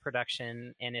resin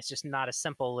production. And it's just not as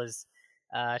simple as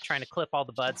trying to clip all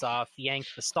the buds off, yank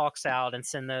the stalks out and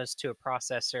send those to a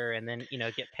processor and then,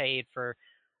 get paid for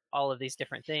all of these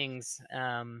different things.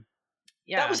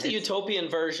 That was the utopian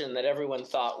version that everyone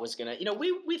thought was gonna.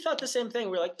 We thought the same thing.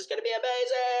 We're like, "This is gonna be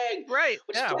amazing, right?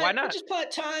 Why not? We'll just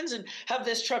plant tons and have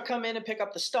this truck come in and pick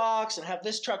up the stalks, and have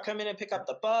this truck come in and pick up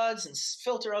the buds, and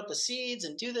filter out the seeds,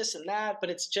 and do this and that." But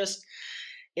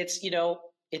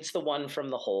it's the one from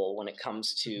the hole when it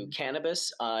comes to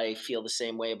cannabis. I feel the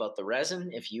same way about the resin.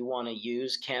 If you want to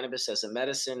use cannabis as a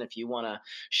medicine, if you want to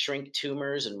shrink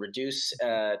tumors and reduce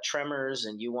tremors,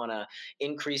 and you want to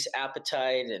increase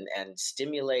appetite and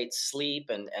stimulate sleep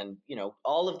and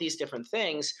all of these different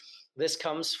things, this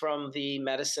comes from the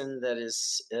medicine that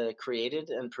is created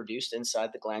and produced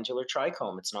inside the glandular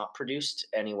trichome. It's not produced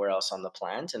anywhere else on the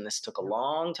plant, and this took a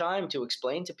long time to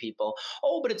explain to people.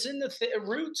 Oh, but it's in the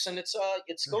roots, and it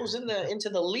goes into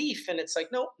the leaf, and it's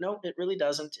like, no, it really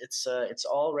doesn't. It's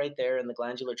all right there in the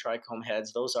glandular trichome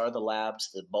heads. Those are the labs,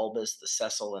 the bulbous, the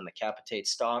sessile, and the capitate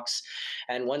stalks.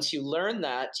 And once you learn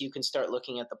that, you can start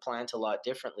looking at the plant a lot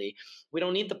differently. We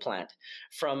don't need the plant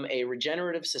from a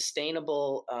regenerative,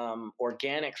 sustainable,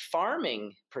 organic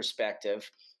farming perspective.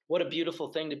 What a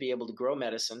beautiful thing to be able to grow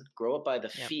medicine, grow it by the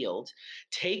field,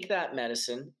 take that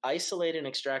medicine, isolate and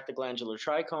extract the glandular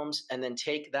trichomes, and then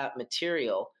take that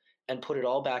material and put it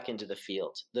all back into the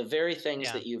field. The very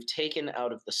things that you've taken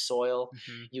out of the soil,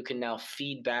 you can now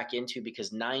feed back into, because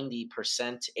 90%,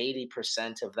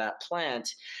 80% of that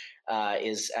plant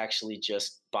is actually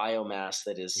just biomass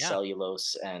that is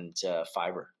cellulose and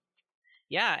fiber.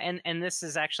 Yeah, and this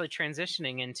is actually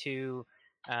transitioning into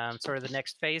sort of the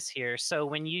next phase here. So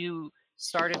when you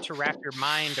started to wrap your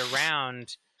mind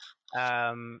around,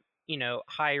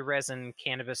 high resin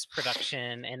cannabis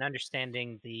production and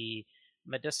understanding the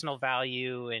medicinal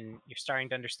value, and you're starting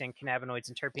to understand cannabinoids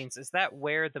and terpenes, is that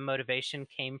where the motivation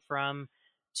came from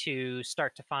to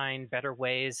start to find better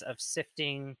ways of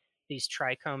sifting these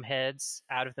trichome heads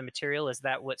out of the material? Is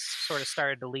that what sort of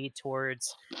started to lead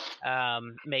towards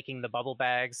making the bubble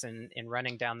bags and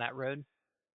running down that road?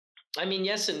 I mean,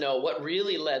 yes and no. What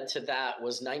really led to that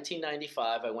was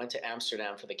 1995. I went to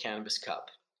Amsterdam for the Cannabis Cup.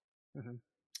 Mm-hmm.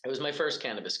 It was my first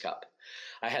Cannabis Cup.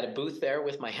 I had a booth there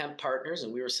with my hemp partners,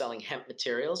 and we were selling hemp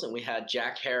materials. And we had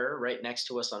Jack Herer right next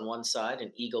to us on one side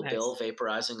and Eagle Nice. Bill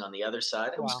vaporizing on the other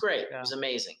side. It was Wow. great. Yeah. It was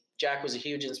amazing. Jack was a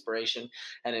huge inspiration.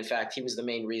 And in fact, he was the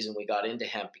main reason we got into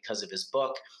hemp because of his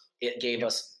book. It gave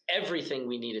us everything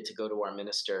we needed to go to our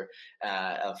Minister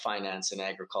of Finance and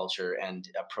Agriculture and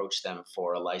approach them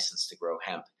for a license to grow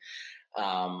hemp.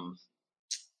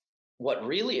 What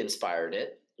really inspired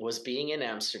it was being in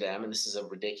Amsterdam, and this is a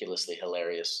ridiculously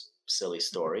hilarious, silly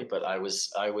story, but I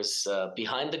was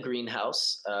behind the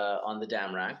greenhouse on the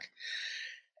Damrak,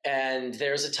 and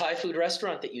there's a Thai food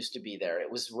restaurant that used to be there. It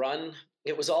was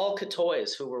all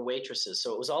Katoys who were waitresses,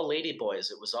 so it was all lady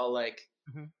boys. It was all like,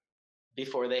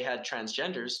 before they had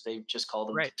transgenders, they just called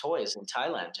them Katoys in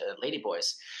Thailand, lady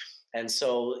boys. And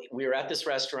so we were at this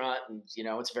restaurant, and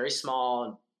it's very small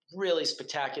and really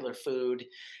spectacular food,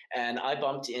 and I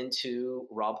bumped into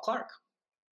Rob Clark.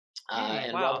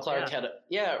 And wow, Rob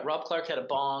Clark had a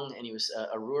bong, and he was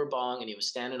a Ruhr bong, and he was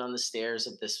standing on the stairs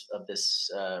of this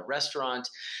restaurant.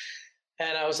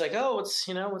 And I was like, "Oh,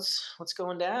 what's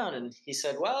going down?" And he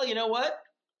said, "Well, you know what?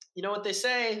 You know what they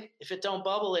say, if it don't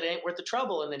bubble, it ain't worth the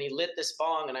trouble." And then he lit this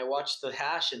bong, and I watched the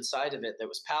hash inside of it that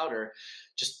was powder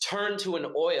just turn to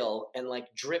an oil and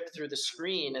like drip through the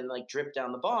screen and like drip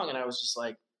down the bong. And I was just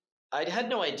like, I had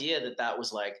no idea that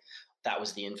was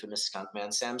the infamous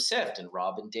Skunkman Sam Sift, and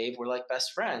Rob and Dave were like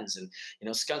best friends. And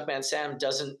Skunkman Sam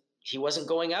he wasn't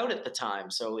going out at the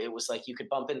time, so it was like you could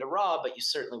bump into Rob, but you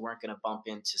certainly weren't going to bump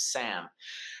into Sam.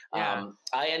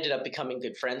 I ended up becoming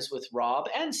good friends with Rob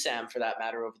and Sam, for that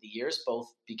matter, over the years. Both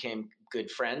became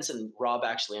good friends, and Rob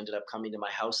actually ended up coming to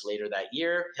my house later that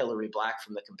year. Hillary Black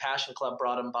from the Compassion Club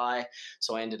brought him by,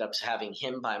 so I ended up having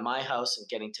him by my house and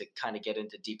getting to kind of get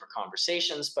into deeper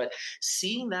conversations. But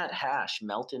seeing that hash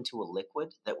melt into a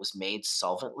liquid that was made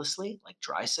solventlessly, like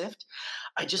dry sift,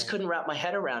 I just couldn't wrap my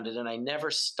head around it, and I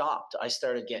never stopped. I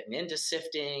started getting into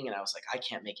sifting, and I was like, I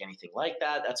can't make anything like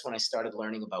that. That's when I started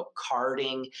learning about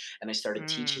carding, and I started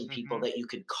teaching people that you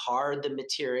could card the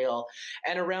material.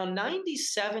 And around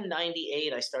 97,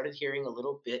 98, I started hearing a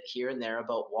little bit here and there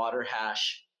about water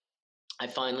hash. I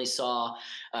finally saw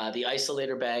the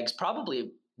isolator bags,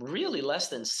 probably really less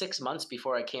than 6 months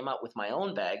before I came out with my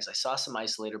own bags. I saw some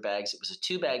isolator bags. It was a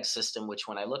 2-bag system, which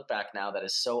when I look back now, that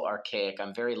is so archaic.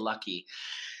 I'm very lucky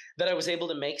that I was able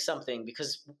to make something,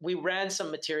 because we ran some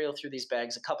material through these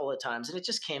bags a couple of times and it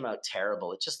just came out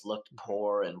terrible. It just looked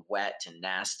poor and wet and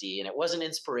nasty, and it wasn't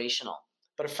inspirational.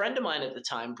 But a friend of mine at the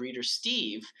time, breeder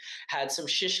Steve, had some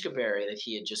shishka berry that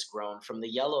he had just grown from the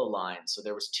yellow line. So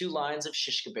there was 2 lines of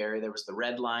shishka berry. There was the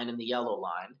red line and the yellow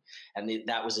line, and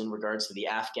that was in regards to the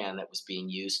Afghan that was being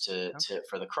used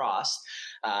for the cross.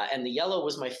 And the yellow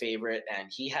was my favorite,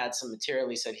 and he had some material.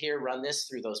 He said, "Here, run this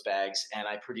through those bags," and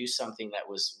I produced something that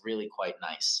was really quite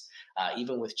nice.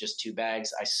 Even with just 2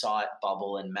 bags, I saw it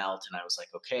bubble and melt, and I was like,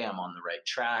 okay, I'm on the right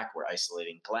track. We're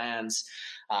isolating glands.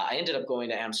 I ended up going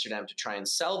to Amsterdam to try and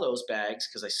sell those bags,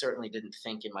 because I certainly didn't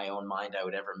think in my own mind I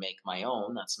would ever make my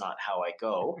own. That's not how I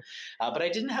go. But I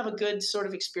didn't have a good sort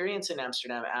of experience in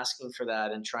Amsterdam asking for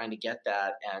that and trying to get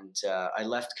that. And I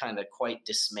left kind of quite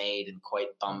dismayed and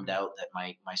quite bummed out that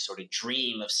my sort of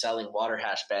dream of selling water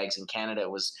hash bags in Canada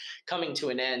was coming to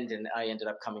an end. And I ended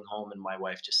up coming home, and my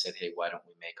wife just said, "Hey, why don't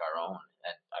we make our own?"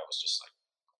 And I was just like,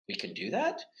 "We can do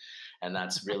that?" And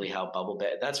that's really how bubble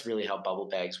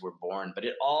bags were born. But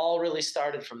it all really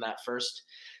started from that first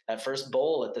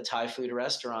bowl at the Thai food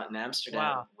restaurant in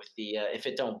Amsterdam with the "if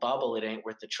it don't bubble, it ain't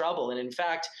worth the trouble." And in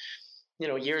fact,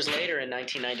 years later in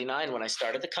 1999, when I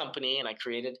started the company and I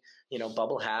created,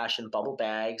 Bubble Hash and Bubble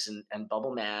Bags and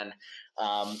Bubbleman,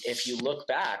 if you look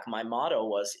back, my motto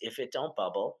was, "If it don't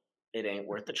bubble, it ain't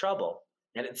worth the trouble."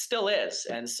 And it still is.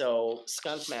 And so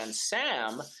Skunkman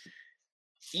Sam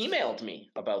emailed me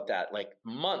about that, like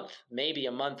maybe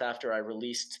a month after I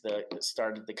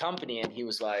started the company. And he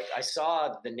was like, I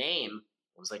saw the name,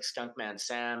 it was like Skunkman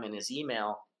Sam in his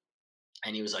email.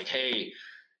 And he was like, "Hey,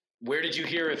 where did you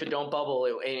hear 'if it don't bubble,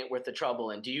 it ain't worth the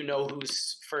trouble? And do you know who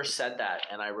first said that?"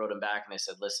 And I wrote him back and I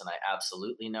said, "Listen, I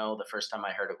absolutely know. The first time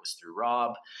I heard it was through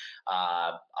Rob.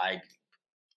 I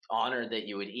honored that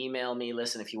you would email me.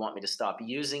 Listen, if you want me to stop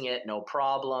using it, no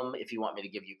problem. If you want me to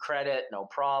give you credit, no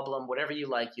problem. Whatever you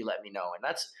like, you let me know. And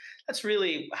that's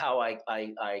really how I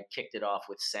kicked it off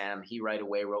with Sam. He right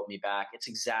away wrote me back. It's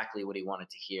exactly what he wanted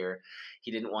to hear.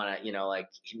 He didn't want to, like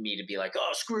me to be like,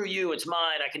 oh, screw you, it's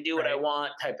mine, I can do what I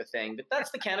want type of thing. But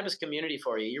that's the cannabis community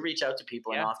for you. You reach out to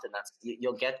people, and often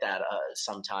you'll get that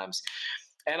sometimes.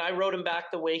 And I wrote him back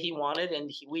the way he wanted,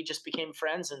 and we just became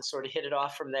friends and sort of hit it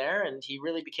off from there. And he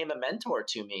really became a mentor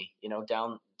to me,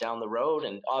 down the road.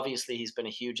 And obviously, he's been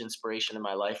a huge inspiration in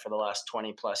my life for the last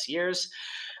 20 plus years.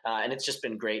 And it's just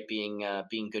been great being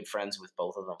good friends with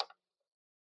both of them.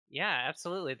 Yeah,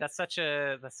 absolutely. That's such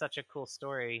a cool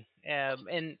story.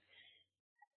 And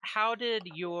how did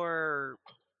your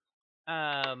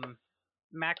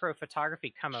macro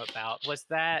photography come about? Was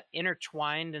that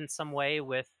intertwined in some way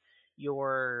with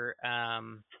your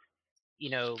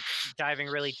diving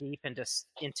really deep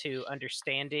into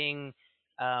understanding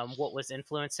what was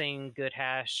influencing good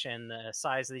hash and the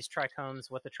size of these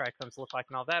trichomes, what the trichomes look like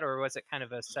and all that, or was it kind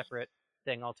of a separate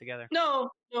thing altogether?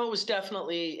 No, it was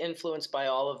definitely influenced by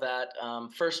all of that.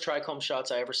 First trichome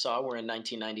shots I ever saw were in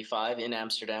 1995 in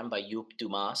Amsterdam by Joep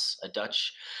Dumas, a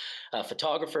Dutch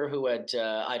photographer who had,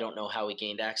 I don't know how he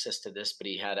gained access to this, but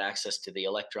he had access to the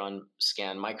electron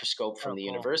scan microscope from the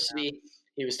university. Yeah.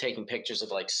 He was taking pictures of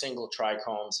like single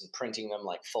trichomes and printing them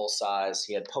like full size.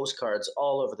 He had postcards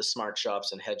all over the smart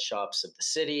shops and head shops of the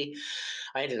city.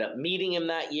 I ended up meeting him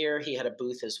that year. He had a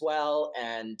booth as well.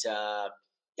 And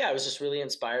I was just really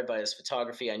inspired by his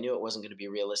photography. I knew it wasn't going to be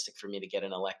realistic for me to get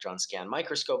an electron scan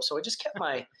microscope. So I just kept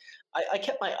I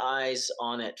kept my eyes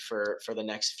on it for the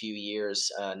next few years,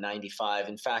 95.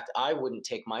 In fact, I wouldn't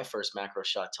take my first macro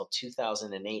shot till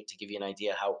 2008, to give you an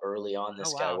idea how early on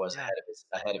this guy was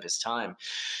ahead of his time.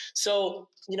 So,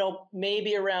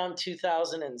 maybe around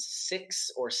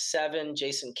 2006 or 7,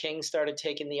 Jason King started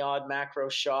taking the odd macro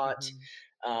shot.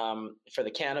 Mm-hmm. For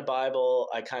the Canna Bible,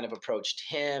 I kind of approached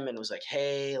him and was like,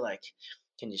 hey,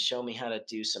 can you show me how to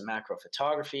do some macro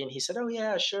photography? And he said, oh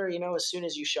yeah, sure. As soon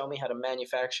as you show me how to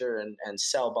manufacture and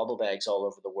sell bubble bags all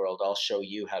over the world, I'll show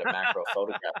you how to macro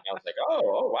photograph. And I was like,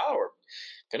 oh wow, we're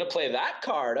going to play that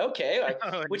card. Okay.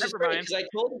 Which is great, because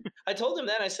I told him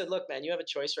then, I said, look, man, you have a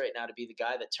choice right now to be the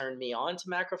guy that turned me on to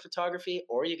macro photography,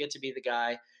 or you get to be the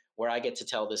guy where I get to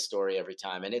tell this story every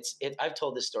time. And I've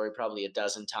told this story probably a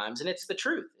dozen times, and it's the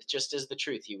truth. It just is the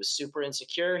truth. He was super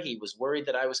insecure. He was worried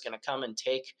that I was going to come and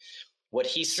take what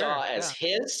he saw as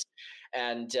his.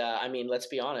 And let's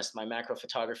be honest, my macro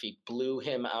photography blew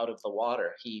him out of the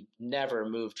water. He never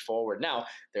moved forward. Now,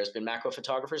 there's been macro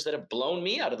photographers that have blown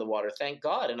me out of the water, thank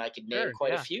God. And I could name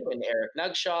quite a few, and Eric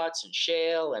Nugshots and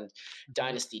Shale and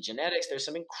Dynasty Genetics. There's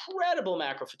some incredible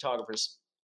macro photographers.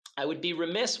 I would be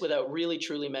remiss without really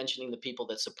truly mentioning the people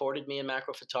that supported me in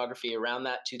macro photography around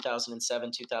that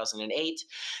 2007, 2008.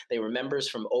 They were members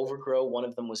from Overgrow. One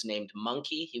of them was named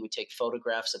Monkey. He would take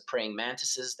photographs of praying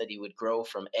mantises that he would grow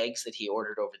from eggs that he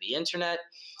ordered over the internet,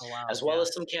 as well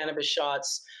as some cannabis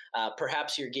shots.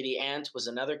 Perhaps Your Giddy Aunt was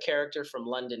another character from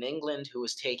London, England,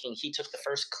 he took the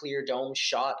first clear dome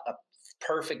shot, a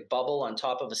perfect bubble on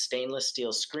top of a stainless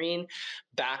steel screen,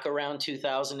 back around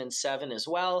 2007 as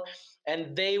well.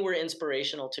 And they were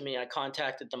inspirational to me. I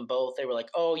contacted them both. They were like,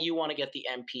 oh, you want to get the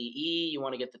MPE, you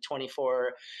want to get the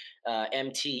 24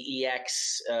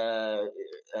 MTEX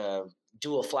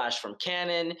dual flash from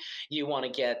Canon, you want to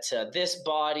get this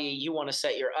body, you want to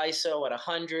set your ISO at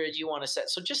 100, you want to set,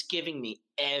 so just giving me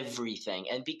everything.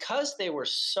 And because they were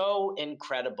so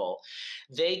incredible,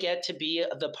 they get to be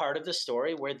the part of the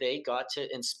story where they got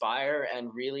to inspire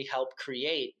and really help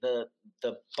create the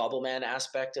Bubbleman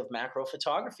aspect of macro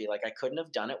photography. Like, I couldn't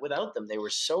have done it without them. They were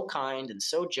so kind and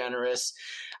so generous.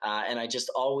 And I just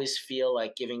always feel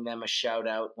like giving them a shout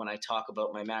out when I talk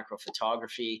about my macro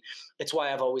photography. It's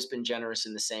why I've always been generous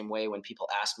in the same way. When people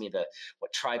ask me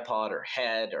what tripod or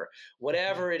head or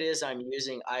whatever it is I'm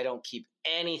using, I don't keep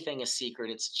anything a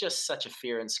secret. It's just such a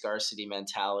fear and scarcity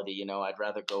mentality. I'd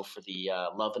rather go for the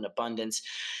love and abundance.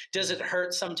 Does it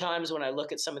hurt sometimes when I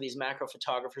look at some of these macro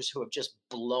photographers who have just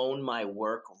blown my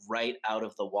work right out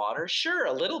of the water? Sure,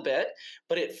 a little bit,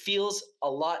 but it feels a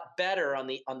lot better on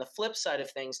the flip side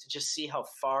of things to just see how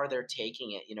far they're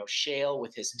taking it. Shale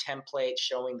with his template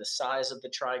showing the size of the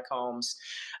trichomes,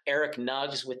 Eric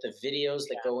Nugs with the videos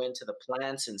that go into the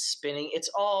plants and spinning. It's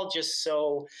all just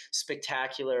so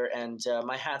spectacular. And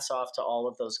my hat's off to all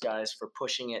of those guys for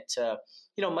pushing it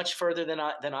much further than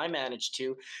I managed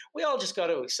to. We all just got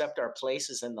to accept our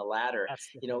places in the ladder.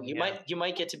 You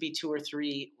might get to be 2 or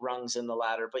 3 rungs in the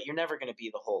ladder, but you're never going to be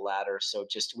the whole ladder. So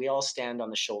we all stand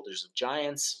on the shoulders of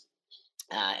giants.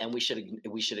 and we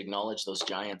should acknowledge those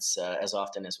giants as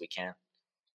often as we can.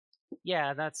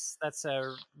 Yeah, that's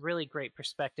a really great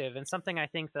perspective, and something I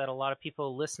think that a lot of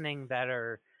people listening that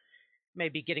are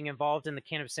maybe getting involved in the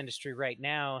cannabis industry right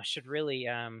now should really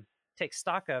take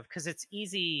stock of, because it's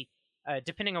easy,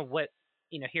 depending on what,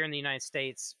 here in the United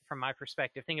States, from my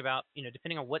perspective, think about,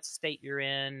 depending on what state you're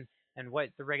in and what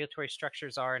the regulatory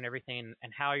structures are and everything,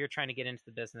 and how you're trying to get into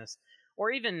the business,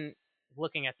 or even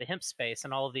looking at the hemp space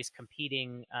and all of these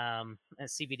competing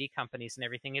CBD companies and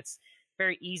everything. It's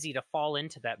very easy to fall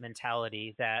into that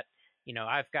mentality that,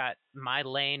 I've got my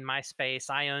lane, my space,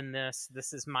 I own this,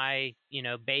 this is my,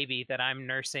 baby that I'm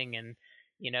nursing. And,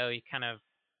 you kind of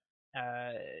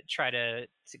try to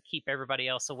keep everybody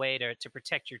else away to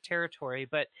protect your territory.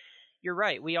 But you're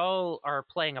right, we all are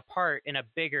playing a part in a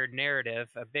bigger narrative,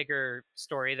 a bigger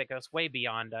story that goes way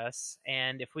beyond us.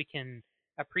 And if we can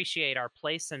appreciate our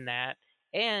place in that,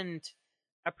 and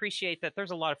appreciate that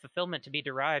there's a lot of fulfillment to be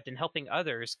derived in helping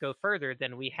others go further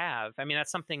than we have. I mean,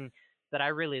 that's something that I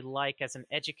really like as an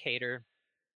educator.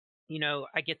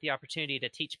 I get the opportunity to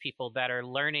teach people that are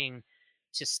learning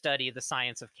to study the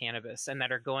science of cannabis and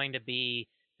that are going to be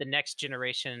the next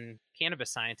generation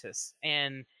cannabis scientists.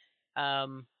 And,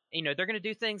 they're going to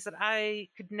do things that I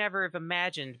could never have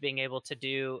imagined being able to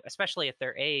do, especially at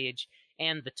their age,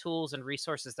 and the tools and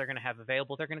resources they're going to have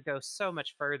available. They're going to go so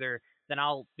much further than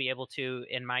I'll be able to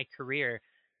in my career.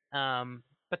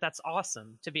 But that's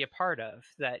awesome to be a part of,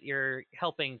 that you're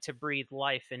helping to breathe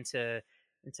life into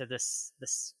this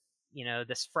this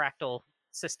fractal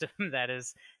system that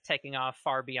is taking off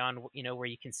far beyond where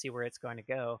you can see where it's going to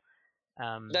go.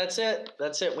 That's it.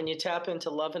 That's it. When you tap into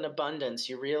love and abundance,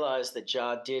 you realize that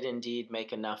Jah did indeed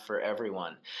make enough for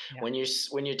everyone. Yeah. When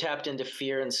you're tapped into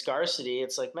fear and scarcity,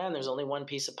 it's like, man, there's only one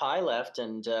piece of pie left,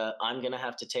 and I'm gonna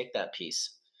have to take that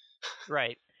piece.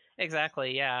 Right.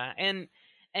 Exactly. Yeah. And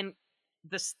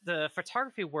the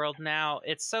photography world now,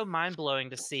 it's so mind blowing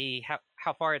to see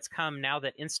how far it's come now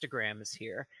that Instagram is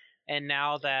here, and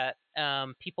now that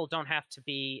people don't have to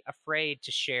be afraid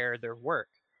to share their work.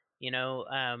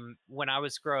 When I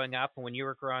was growing up and when you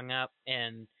were growing up,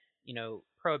 and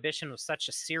prohibition was such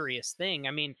a serious thing.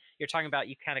 I mean, you're talking about,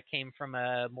 you kind of came from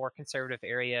a more conservative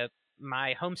area.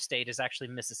 My home state is actually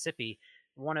Mississippi,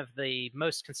 one of the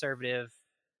most conservative,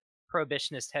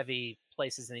 prohibitionist heavy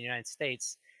places in the United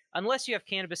States, unless you have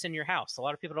cannabis in your house. A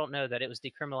lot of people don't know that it was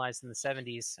decriminalized in the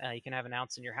 70s. You can have an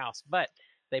ounce in your house, but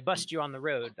they bust you on the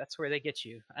road. That's where they get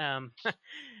you.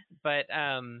 But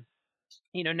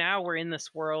now we're in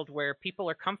this world where people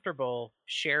are comfortable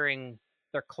sharing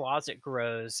their closet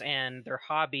grows and their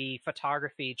hobby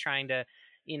photography, trying to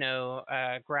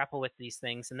grapple with these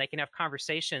things, and they can have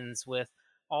conversations with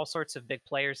all sorts of big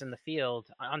players in the field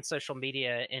on social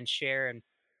media and share. And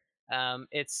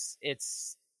it's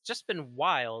just been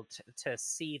wild to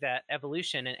see that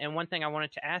evolution. And one thing I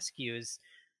wanted to ask you is,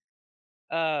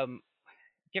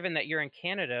 given that you're in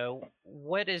Canada,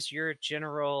 what is your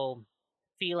general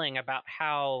feeling about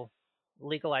how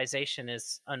legalization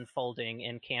is unfolding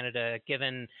in Canada,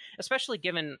 especially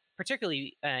given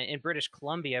particularly in British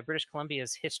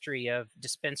Columbia's history of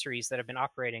dispensaries that have been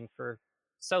operating for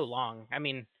so long? I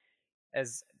mean,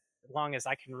 as long as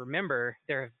I can remember,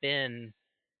 there have been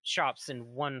shops in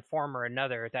one form or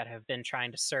another that have been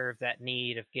trying to serve that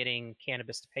need of getting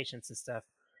cannabis to patients and stuff.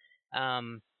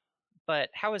 But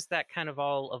how has that kind of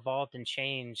all evolved and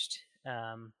changed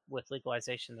with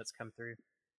legalization that's come through?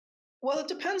 Well, it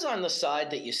depends on the side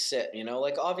that you sit,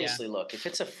 like Yeah. obviously, look, if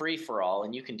it's a free for all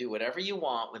and you can do whatever you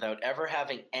want without ever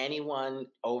having anyone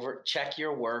over check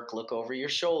your work, look over your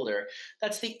shoulder,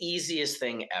 that's the easiest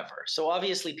thing ever. So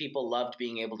obviously people loved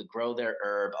being able to grow their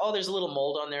herb. Oh, there's a little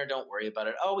mold on there, don't worry about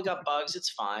it. Oh, we got bugs, it's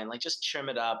fine. Like just trim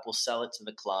it up, we'll sell it to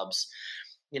the clubs.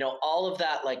 All of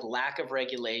that like lack of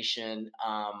regulation.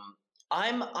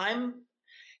 I'm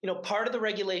part of the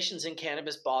regulations in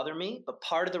cannabis bother me, but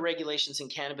part of the regulations in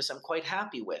cannabis I'm quite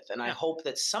happy with. And I Yeah. hope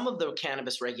that some of the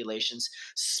cannabis regulations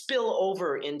spill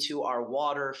over into our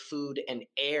water, food, and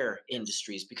air Yes,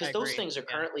 industries, I because those agree. things are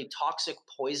Yeah. currently toxic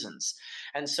poisons.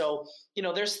 And so,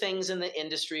 there's things in the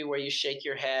industry where you shake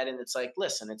your head and it's like,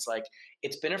 listen, it's like,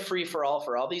 it's been a free for all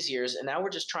for all these years. And now we're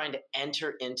just trying to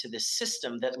enter into this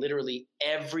system that literally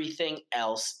everything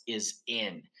else is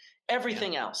in. Yeah.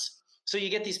 Everything else. So you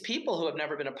get these people who have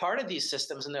never been a part of these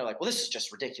systems, and they're like, "Well, this is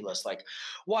just ridiculous. Like,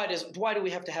 why do we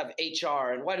have to have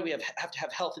HR, and why do we have to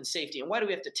have health and safety, and why do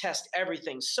we have to test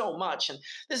everything so much? And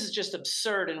this is just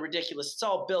absurd and ridiculous. It's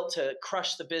all built to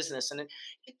crush the business." And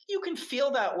you can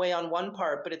feel that way on one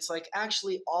part, but it's like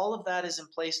actually all of that is in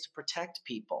place to protect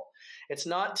people. It's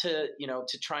not to,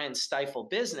 to try and stifle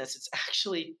business. It's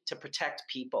actually to protect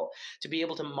people, to be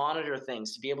able to monitor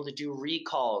things, to be able to do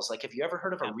recalls. Like, have you ever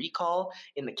heard of a Yeah. recall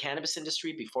in the cannabis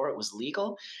industry before it was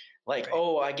legal? Like, Right.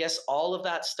 oh, I guess all of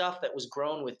that stuff that was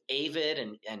grown with Avid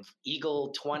and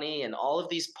Eagle 20 and all of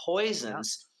these Yeah.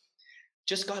 poisons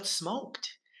just got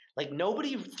smoked. Like,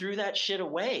 nobody threw that shit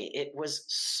away. It was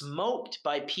smoked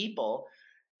by people,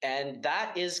 and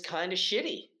that is kind of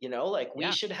shitty. Like, we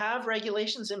Yeah. should have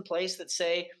regulations in place that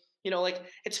say, like,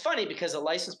 it's funny because a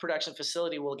licensed production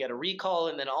facility will get a recall,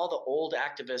 and then all the old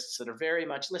activists that are very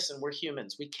much, listen, we're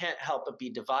humans, we can't help but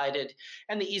be divided,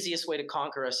 and the easiest way to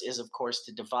conquer us is, of course,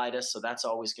 to divide us. So that's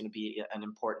always going to be an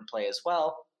important play as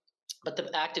well. But the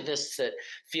activists that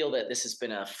feel that this has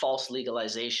been a false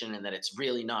legalization and that it's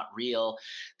really not real,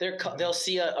 Hmm. they'll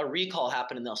see a recall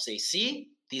happen and they'll say,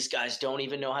 see, these guys don't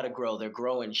even know how to grow. They're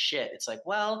growing shit. It's like,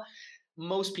 well,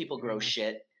 most people grow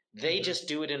shit. They Hmm. just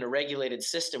do it in a regulated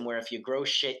system where if you grow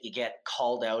shit, you get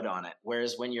called out on it.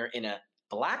 Whereas when you're in a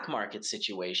black market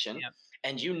situation Yeah.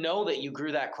 and you know that you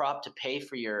grew that crop to pay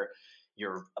for your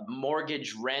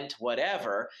mortgage, rent,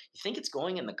 whatever, you think it's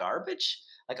going in the garbage?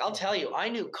 Like, I'll tell you, I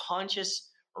knew conscious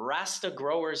Rasta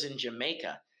growers in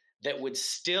Jamaica that would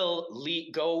still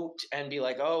go and be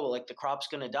like, oh, well, like, the crop's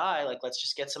going to die. Like, let's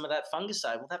just get some of that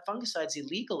fungicide. Well, that fungicide's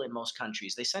illegal in most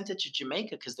countries. They sent it to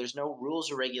Jamaica because there's no rules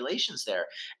or regulations there.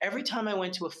 Every time I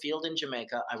went to a field in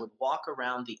Jamaica, I would walk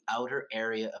around the outer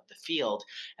area of the field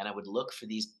and I would look for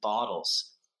these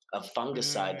bottles of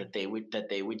fungicide Mm. that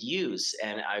they would use,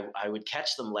 and I would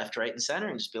catch them left, right, and center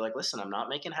and just be like, listen, I'm not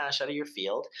making hash out of your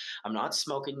field. I'm not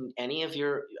smoking any of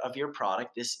your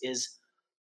product. This is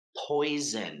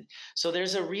poison. So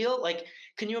there's a real, like,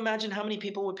 can you imagine how many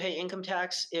people would pay income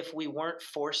tax if we weren't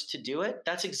forced to do it?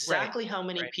 That's Right. exactly how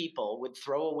many Right. people would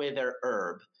throw away their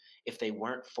herb if they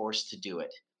weren't forced to do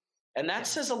it. And that Yeah.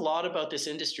 says a lot about this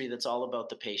industry that's all about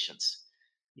the patients.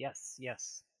 Yes.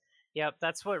 Yes. Yep.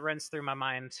 That's what runs through my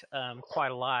mind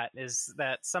quite a lot. Is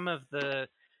that some of the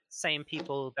same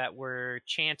people that were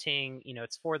chanting,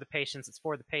 it's for the patients, it's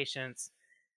for the patients.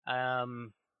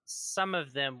 Um, some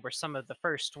of them were some of the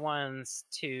first ones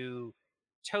to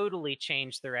totally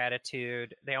change their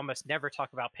attitude. They almost never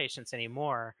talk about patients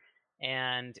anymore.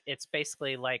 And it's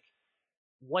basically like,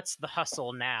 what's the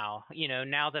hustle now?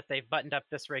 Now that they've buttoned up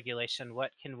this regulation,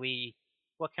 what can we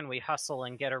hustle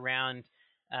and get around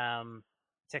um,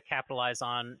 to capitalize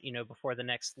on, before the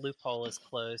next loophole is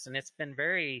closed? And it's been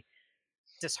very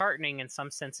disheartening in some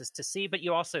senses to see, but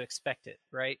you also expect it,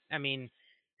 right? I mean,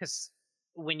 because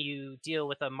when you deal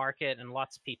with a market and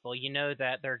lots of people, you know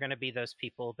that there are going to be those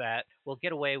people that will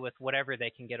get away with whatever they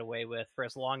can get away with for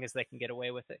as long as they can get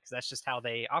away with it, because that's just how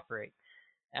they operate.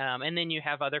 And then you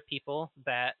have other people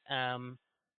that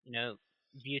you know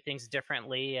view things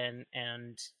differently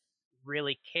and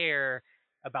really care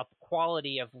about the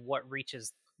quality of what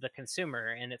reaches the consumer.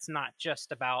 And it's not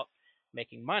just about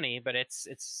making money, but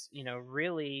it's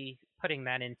really putting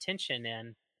that intention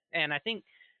in. And I think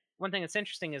one thing that's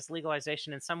interesting is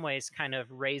legalization in some ways kind of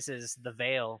raises the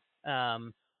veil,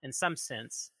 in some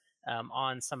sense,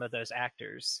 on some of those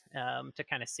actors, to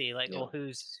kind of see, like, Yeah. well,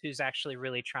 who's actually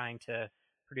really trying to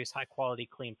produce high quality,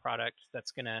 clean product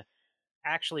that's going to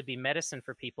actually be medicine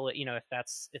for people. If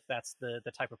that's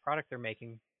the type of product they're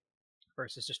making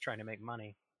versus just trying to make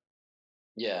money.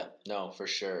 Yeah, no, for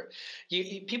sure.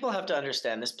 People have to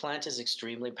understand this plant is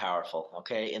extremely powerful.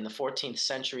 Okay, in the 14th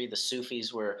century, the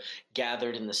Sufis were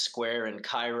gathered in the square in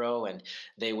Cairo, and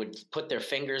they would put their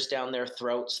fingers down their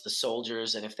throats, the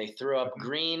soldiers, and if they threw up Hmm.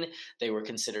 green, they were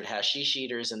considered hashish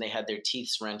eaters, and they had their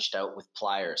teeth wrenched out with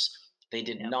pliers. They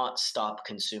did Yeah. not stop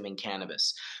consuming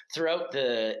cannabis. Throughout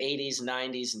the 80s,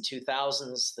 90s, and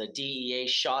 2000s, the DEA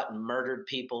shot and murdered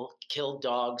people, killed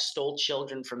dogs, stole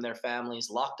children from their families,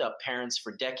 locked up parents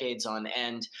for decades on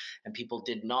end, and people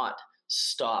did not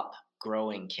stop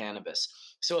growing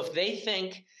cannabis. So if they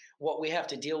think what we have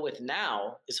to deal with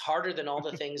now is harder than all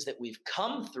the things that we've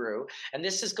come through, and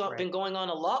this has Right. been going on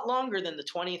a lot longer than the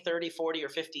 20, 30, 40, or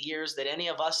 50 years that any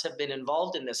of us have been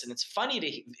involved in this. And it's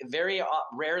funny very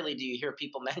rarely do you hear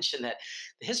people mention that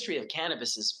the history of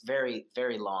cannabis is very,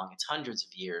 very long. It's hundreds of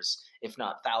years, if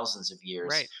not thousands of years.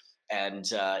 Right. And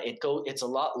it's a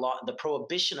the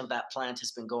prohibition of that plant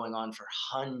has been going on for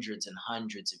hundreds and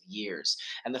hundreds of years.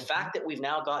 And the Hmm. fact that we've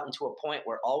now gotten to a point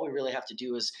where all we really have to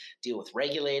do is deal with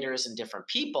regulators and different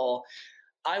people,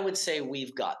 I would say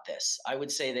we've got this. I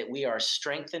would say that we are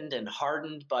strengthened and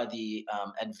hardened by the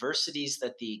adversities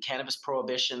that the cannabis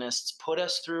prohibitionists put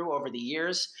us through over the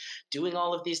years, doing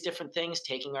all of these different things,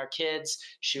 taking our kids,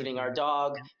 shooting our Hmm.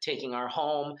 dog, Yeah. taking our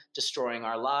home, destroying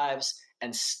our lives.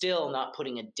 and still not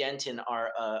putting a dent in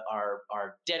our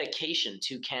dedication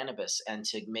to cannabis and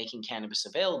to making cannabis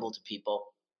available to people.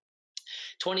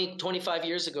 25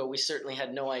 years ago, we certainly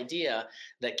had no idea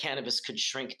that cannabis could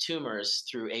shrink tumors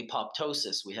through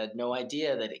apoptosis. We had no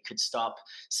idea that it could stop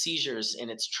seizures in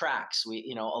its tracks.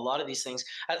 A lot of these things,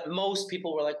 most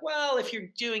people were like, well, if you're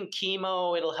doing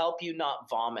chemo, it'll help you not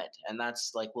vomit. And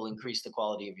that's like, will increase the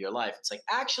quality of your life. It's like,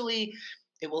 actually,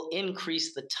 it will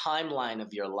increase the timeline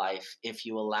of your life if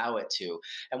you allow it to.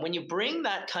 And when you bring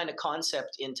that kind of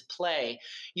concept into play,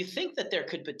 you think that there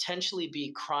could potentially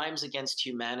be crimes against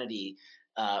humanity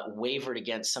wavered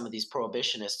against some of these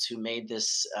prohibitionists who made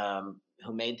this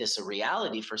a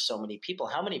reality for so many people.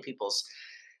 How many people's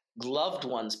loved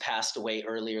ones passed away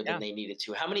earlier than they needed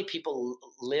to? How many people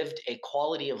lived a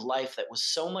quality of life that was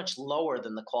so much lower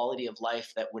than the quality of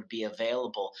life that would be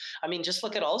available? I mean, just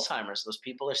look at Alzheimer's. Those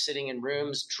people are sitting in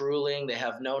rooms drooling. They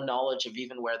have no knowledge of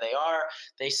even where they are.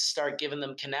 They start giving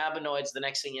them cannabinoids. The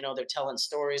next thing you know, they're telling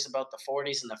stories about the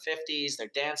 40s and the 50s.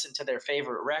 They're dancing to their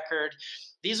favorite record.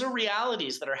 These are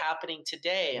realities that are happening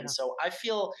today. And so I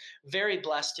feel very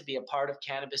blessed to be a part of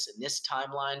cannabis in this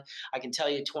timeline. I can tell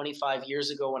you 25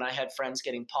 years ago when I had friends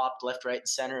getting popped left, right, and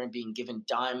center and being given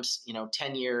dimes,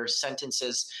 10-year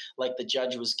sentences, like the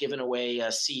judge was giving away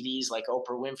CDs like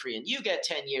Oprah Winfrey, and you get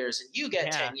 10 years, and you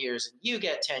get 10 years, and you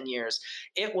get 10 years.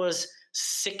 It was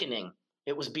sickening.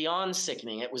 It was beyond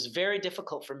sickening. It was very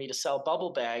difficult for me to sell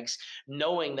bubble bags,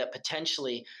 knowing that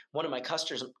potentially one of my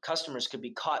customers could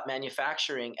be caught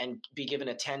manufacturing and be given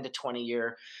a 10 to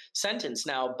 20-year sentence.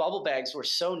 Now, bubble bags were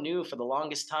so new for the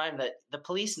longest time that the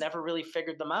police never really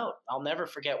figured them out. I'll never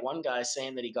forget one guy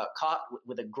saying that he got caught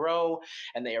with a grow,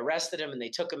 and they arrested him and they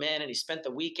took him in, and he spent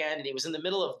the weekend, and he was in the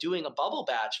middle of doing a bubble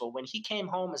batch. Well, when he came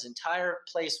home, his entire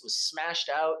place was smashed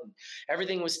out and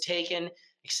everything was taken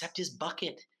except his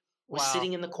bucket was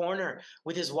sitting in the corner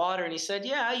with his water. And he said,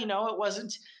 it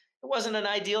wasn't an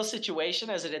ideal situation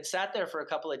as it had sat there for a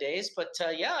couple of days. But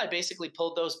I basically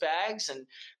pulled those bags and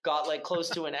got like close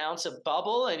to an ounce of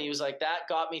bubble. And he was like, that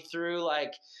got me through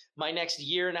like my next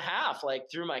year and a half, like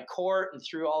through my court and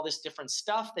through all this different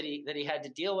stuff that he had to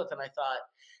deal with. And I thought,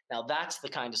 now that's the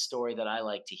kind of story that I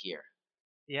like to hear.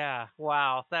 Yeah.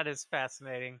 Wow. That is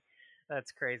fascinating.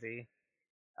 That's crazy.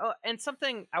 Oh, and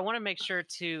something I want to make sure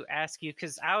to ask you,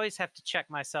 because I always have to check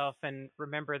myself and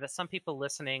remember that some people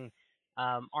listening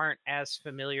aren't as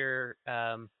familiar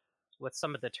with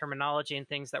some of the terminology and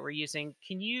things that we're using.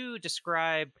 Can you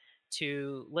describe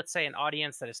to, let's say, an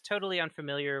audience that is totally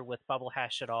unfamiliar with bubble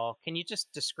hash at all, can you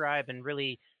just describe in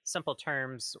really simple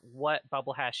terms what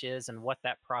bubble hash is and what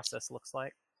that process looks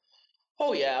like?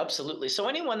 Oh, yeah, absolutely. So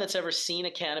anyone that's ever seen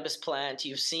a cannabis plant,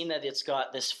 you've seen that it's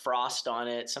got this frost on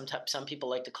it. Sometimes some people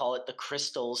like to call it the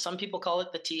crystals. Some people call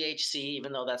it the THC,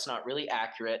 even though that's not really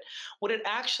accurate. What it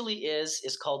actually is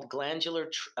called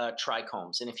glandular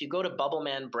trichomes. And if you go to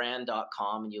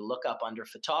bubblemanbrand.com and you look up under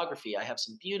photography, I have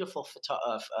some beautiful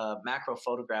macro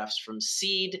photographs from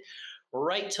seed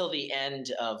right till the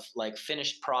end of like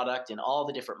finished product and all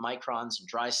the different microns and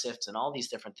dry sifts and all these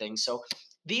different things. So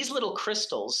these little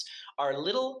crystals are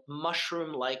little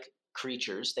mushroom-like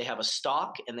creatures. They have a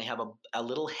stalk and they have a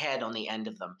little head on the end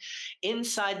of them.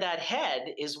 Inside that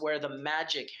head is where the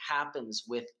magic happens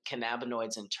with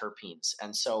cannabinoids and terpenes.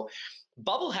 And so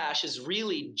bubble hash is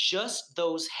really just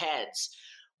those heads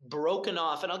broken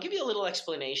off. And I'll give you a little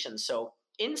explanation. So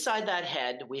inside that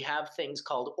head, we have things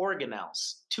called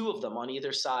organelles, two of them on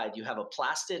either side. You have a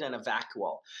plastid and a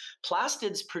vacuole.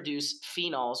 Plastids produce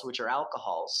phenols, which are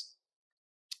alcohols.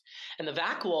 And the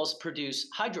vacuoles produce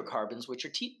hydrocarbons, which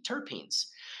are terpenes.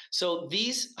 So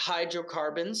these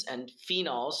hydrocarbons and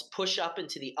phenols push up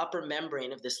into the upper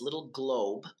membrane of this little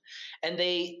globe, and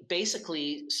they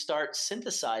basically start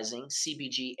synthesizing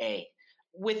CBGA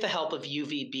with the help of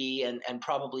UVB and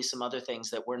probably some other things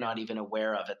that we're not even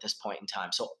aware of at this point in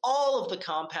time. So all of the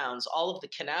compounds, all of the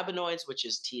cannabinoids, which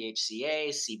is THCA,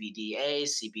 CBDA,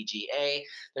 CBGA,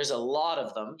 there's a lot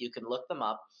of them. You can look them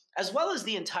up, as well as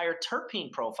the entire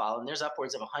terpene profile. And there's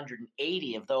upwards of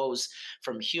 180 of those,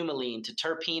 from humulene to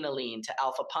terpenoline to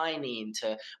alpha-pinene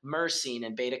to myrcene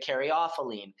and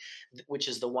beta-caryophyllene, which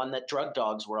is the one that drug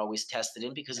dogs were always tested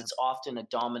in because it's often a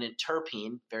dominant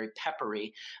terpene, very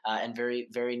peppery and very,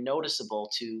 very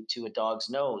noticeable to a dog's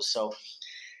nose. So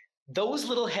those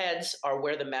little heads are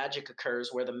where the magic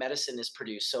occurs, where the medicine is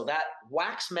produced. So that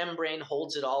wax membrane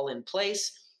holds it all in place.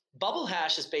 Bubble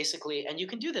hash is basically, and you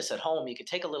can do this at home, you could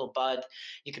take a little bud,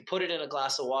 you could put it in a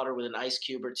glass of water with an ice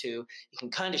cube or two, you can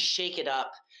kind of shake it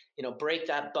up. break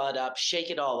that bud up, shake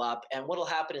it all up. And what'll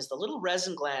happen is the little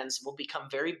resin glands will become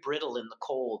very brittle in the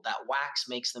cold. That wax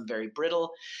makes them very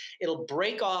brittle. It'll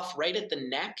break off right at the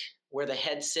neck where the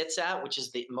head sits at, which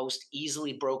is the most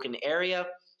easily broken area.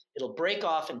 It'll break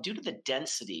off, and due to the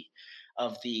density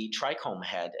of the trichome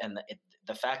head and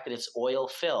the fact that it's oil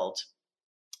filled,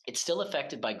 it's still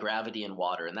affected by gravity and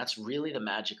water. And that's really the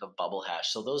magic of bubble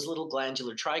hash. So those little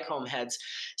glandular trichome heads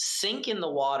sink in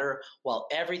the water while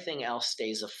everything else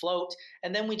stays afloat.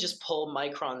 And then we just pull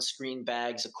micron screen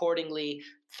bags accordingly.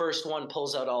 First one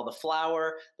pulls out all the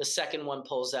flour. The second one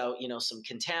pulls out, some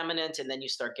contaminant. And then you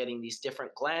start getting these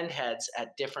different gland heads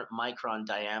at different micron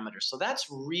diameters. So that's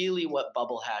really what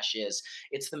bubble hash is.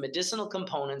 It's the medicinal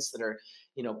components that are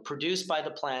produced by the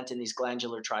plant in these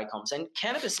glandular trichomes. And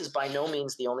cannabis is by no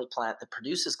means the only plant that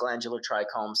produces glandular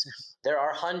trichomes. There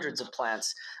are hundreds of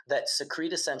plants that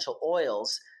secrete essential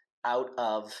oils out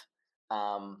of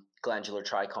glandular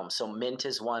trichomes. So mint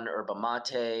is one, yerba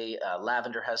mate,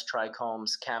 lavender has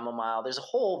trichomes, chamomile. There's a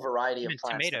whole variety of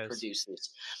plants that produce these.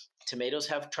 Tomatoes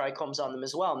have trichomes on them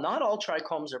as well. Not all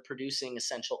trichomes are producing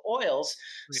essential oils.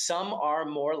 Some are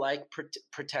more like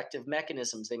protective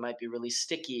mechanisms. They might be really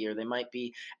sticky, or they might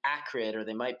be acrid, or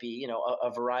they might be,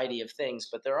 a variety of things.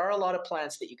 But there are a lot of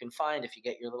plants that you can find if you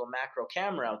get your little macro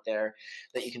camera out there,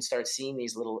 that you can start seeing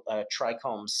these little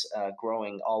trichomes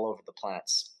growing all over the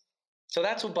plants. So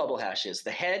that's what bubble hash is.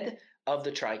 The head of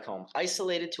the trichome,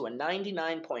 isolated to a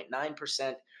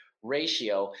 99.9%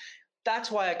 ratio.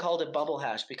 That's why I called it bubble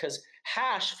hash, because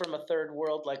hash from a third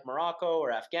world like Morocco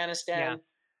or Afghanistan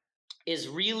is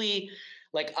really,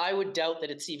 like, I would doubt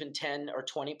that it's even 10 or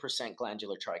 20%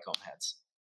 glandular trichome heads.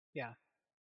 Yeah.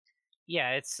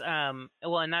 Yeah, it's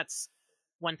well, and that's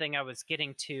one thing I was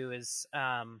getting to is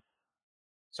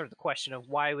sort of the question of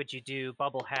why would you do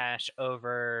bubble hash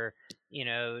over,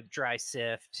 dry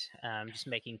sift, just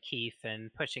making keef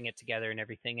and pushing it together and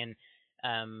everything.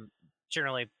 And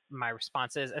generally my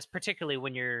response is, as particularly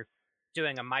when you're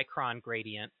doing a micron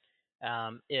gradient,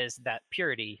 is that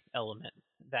purity element,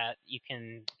 that you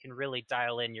can really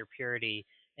dial in your purity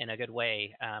in a good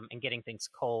way, and getting things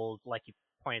cold, like you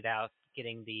pointed out,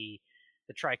 getting the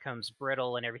trichomes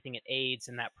brittle and everything, it aids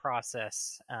in that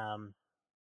process.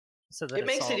 So that it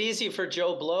makes it easy for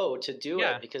Joe Blow to do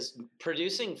it, because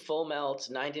producing full melt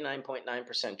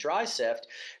 99.9% dry sift.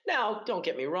 Now, don't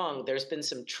get me wrong, there's been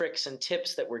some tricks and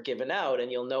tips that were given out,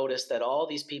 and you'll notice that all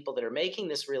these people that are making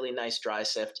this really nice dry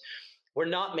sift were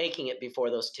not making it before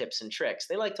those tips and tricks.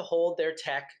 They like to hold their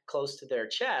tech close to their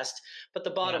chest, but the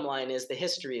bottom line is the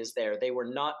history is there. They were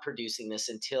not producing this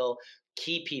until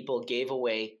key people gave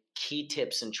away key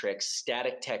tips and tricks,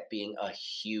 static tech being a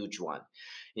huge one.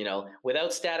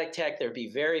 Without static tech, there'd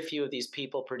be very few of these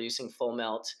people producing full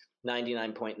melt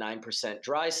 99.9%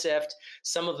 dry sift.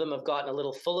 Some of them have gotten a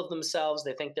little full of themselves.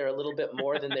 They think they're a little bit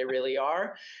more than they really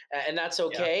are. And that's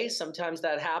okay. Sometimes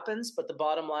that happens. But the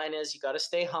bottom line is you got to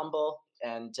stay humble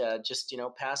and just,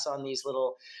 pass on these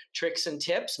little tricks and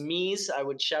tips. Mies, I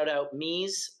would shout out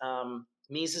Mies.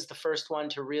 Mies is the first one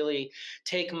to really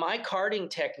take my carding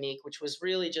technique, which was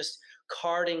really just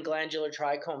carding glandular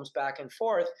trichomes back and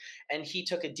forth. And he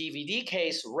took a DVD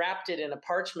case, wrapped it in a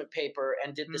parchment paper,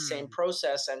 and did the same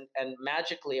process. And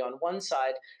magically, on one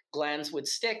side, glands would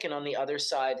stick, and on the other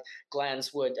side,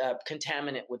 glands would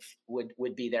contaminant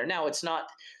would be there. Now, it's not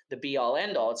the be all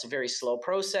end all. It's a very slow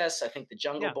process. I think the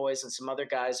Jungle Boys and some other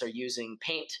guys are using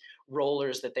paint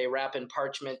rollers that they wrap in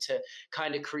parchment to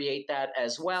kind of create that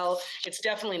as well. It's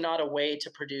definitely not a way to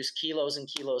produce kilos and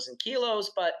kilos and kilos,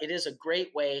 but it is a great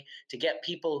way to get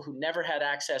people who never had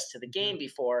access to the game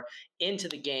before into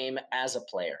the game as a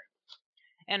player.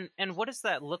 And what does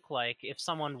that look like if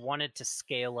someone wanted to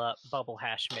scale up bubble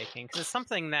hash making? Because it's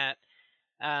something that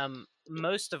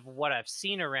most of what I've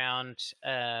seen around,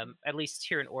 at least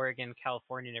here in Oregon,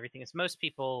 California, and everything, is most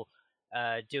people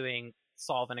doing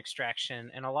solvent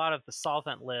extraction, and a lot of the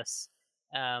solvent lists.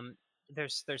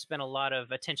 There's been a lot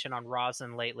of attention on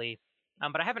rosin lately,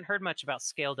 but I haven't heard much about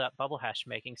scaled up bubble hash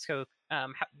making. So, how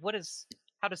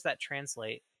does that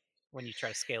translate when you try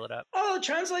to scale it up? Oh,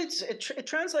 it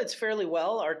translates fairly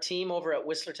well. Our team over at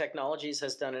Whistler Technologies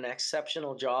has done an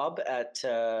exceptional job at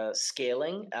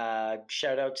scaling.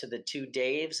 Shout out to the two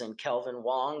Daves and Kelvin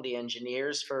Wong, the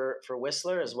engineers for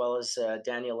Whistler, as well as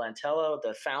Daniel Lantello,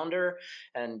 the founder,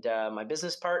 and my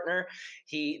business partner.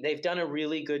 They've done a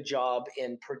really good job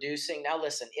in producing. Now,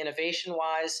 listen,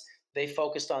 innovation-wise, they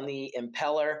focused on the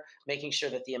impeller, making sure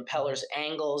that the impeller's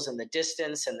angles and the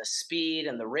distance and the speed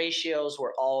and the ratios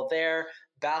were all there.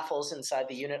 Baffles inside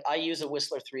the unit. I use a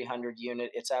Whistler 300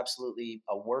 unit. It's absolutely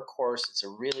a workhorse. It's a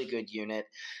really good unit.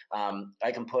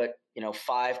 I can put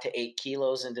 5 to 8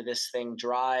 kilos into this thing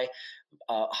dry.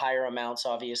 Higher amounts,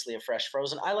 obviously, of fresh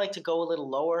frozen. I like to go a little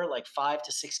lower, like 5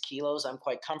 to 6 kilos. I'm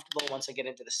quite comfortable. Once I get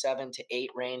into the 7 to 8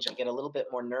 range, I get a little bit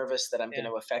more nervous that I'm going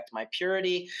to affect my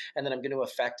purity and that I'm going to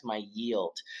affect my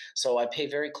yield. So I pay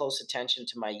very close attention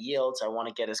to my yields. I want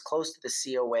to get as close to the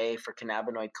COA for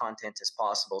cannabinoid content as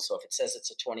possible. So if it says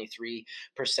it's a 23%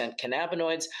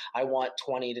 cannabinoids, I want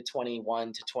 20 to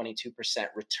 21 to 22%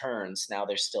 returns. Now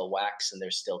there's still wax and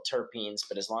there's still terpenes,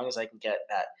 but as long as I can get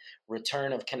that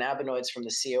return of cannabinoids from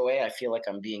the COA, I feel like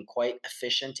I'm being quite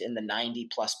efficient in the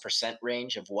 90+%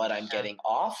 range of what I'm getting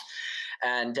off.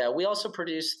 And we also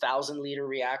produce 1,000-liter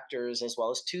reactors as well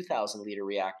as 2,000-liter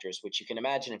reactors, which you can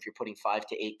imagine if you're putting 5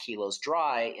 to 8 kilos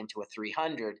dry into a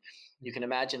 300, you can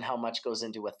imagine how much goes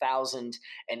into 1,000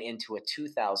 and into a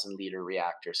 2,000-liter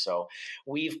reactor. So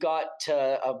we've got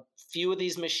a few of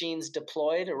these machines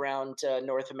deployed around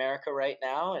North America right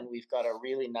now, and we've got a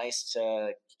really nice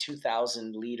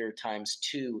 2,000-liter times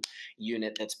 2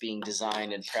 unit that's being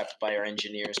designed and prepped by our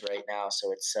engineers right now.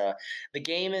 So it's the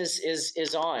game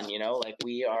is on. Like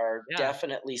we are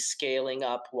definitely scaling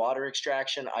up water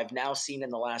extraction. I've now seen in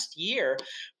the last year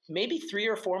maybe 3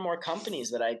 or 4 more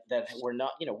companies that were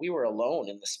not, we were alone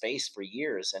in the space for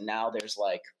years, and now there's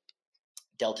like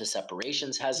Delta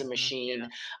Separations has a machine,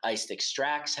 Iced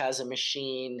Extracts has a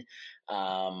machine.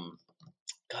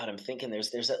 God, I'm thinking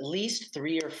there's at least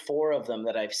 3 or 4 of them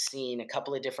that I've seen, a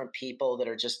couple of different people that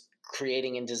are just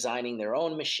creating and designing their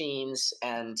own machines.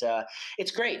 And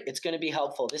it's great. It's going to be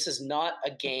helpful. This is not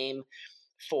a game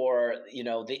for,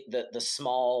 the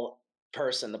small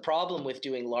person. The problem with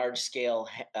doing large scale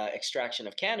extraction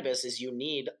of cannabis is you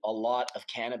need a lot of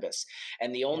cannabis,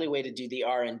 and the only way to do the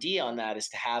R&D on that is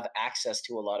to have access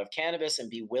to a lot of cannabis and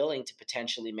be willing to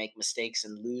potentially make mistakes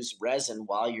and lose resin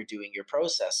while you're doing your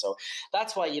process. So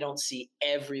that's why you don't see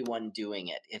everyone doing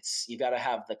it. You got to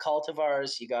have the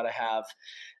cultivars, you got to have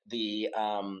the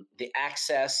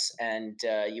access, and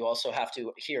you also have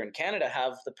to, here in Canada,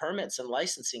 have the permits and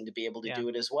licensing to be able to do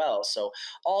it as well. So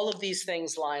all of these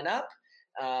things line up.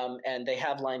 And they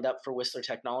have lined up for Whistler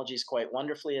Technologies quite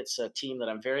wonderfully. It's a team that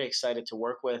I'm very excited to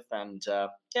work with. And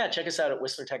check us out at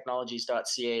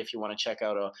whistlertechnologies.ca if you want to check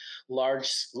out a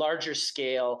larger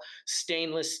scale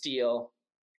stainless steel,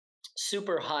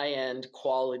 super high-end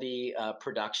quality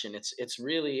production. It's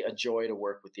really a joy to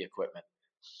work with the equipment.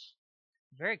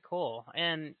 Very cool.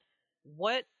 And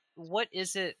what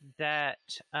is it that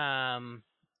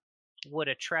would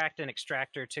attract an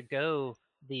extractor to go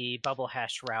the bubble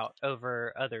hash route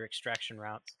over other extraction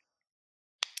routes?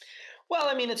 Well,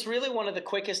 I mean, it's really one of the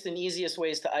quickest and easiest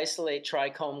ways to isolate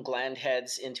trichome gland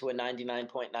heads into a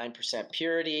 99.9%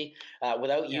 purity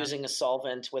without using a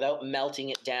solvent, without melting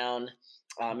it down.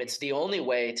 It's the only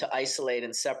way to isolate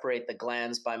and separate the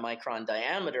glands by micron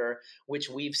diameter, which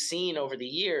we've seen over the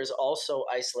years also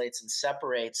isolates and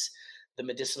separates the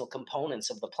medicinal components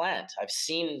of the plant. I've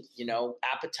seen,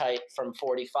 appetite from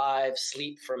 45,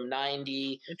 sleep from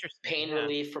 90, pain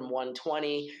relief from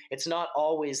 120. It's not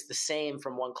always the same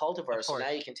from one cultivar. So now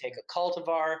you can take a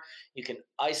cultivar, you can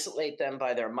isolate them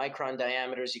by their micron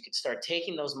diameters. You can start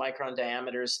taking those micron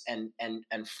diameters and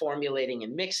formulating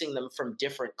and mixing them from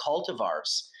different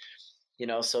cultivars.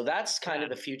 So that's kind of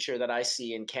the future that I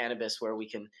see in cannabis, where we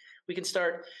can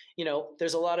start,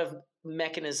 there's a lot of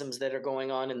mechanisms that are going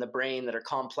on in the brain that are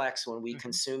complex when we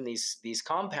consume these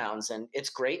compounds. And it's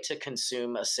great to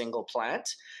consume a single plant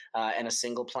and a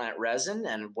single plant resin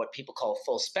and what people call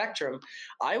full spectrum.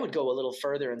 I would go a little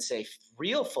further and say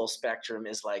real full spectrum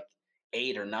is like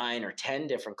 8 or 9 or 10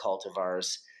 different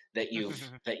cultivars that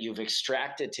you've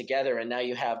extracted together. And now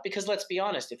you have, because let's be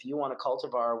honest, if you want a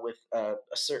cultivar with a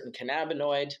certain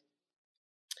cannabinoid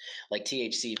like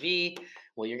THCV,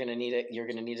 well, you're going to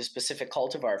need a specific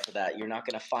cultivar for that. You're not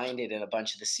going to find it in a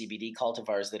bunch of the CBD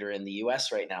cultivars that are in the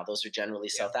US right now. Those are generally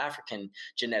South African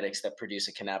genetics that produce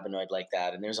a cannabinoid like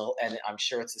that. And and I'm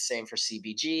sure it's the same for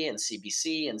CBG and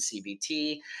CBC and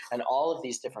CBT and all of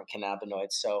these different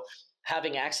cannabinoids. So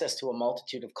having access to a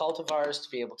multitude of cultivars to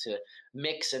be able to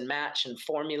mix and match and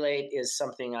formulate is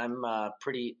something I'm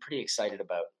pretty excited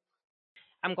about.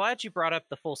 I'm glad you brought up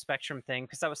the full spectrum thing,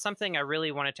 because that was something I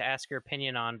really wanted to ask your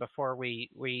opinion on before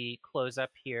we close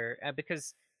up here,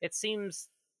 because it seems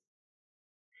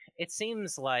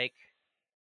like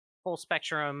full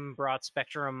spectrum, broad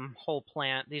spectrum, whole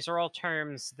plant, these are all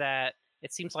terms that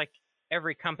it seems like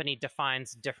every company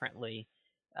defines differently,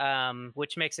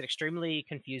 which makes it extremely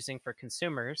confusing for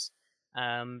consumers.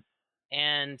 And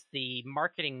the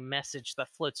marketing message that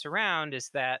floats around is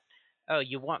that, oh,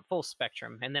 you want full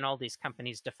spectrum, and then all these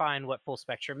companies define what full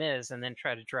spectrum is, and then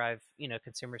try to drive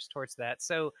consumers towards that.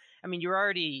 So, I mean, you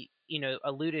already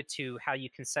alluded to how you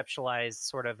conceptualize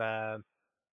sort of a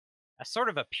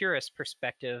purist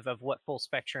perspective of what full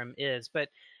spectrum is, but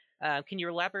can you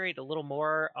elaborate a little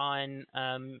more on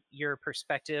your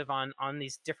perspective on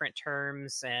these different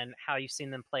terms and how you've seen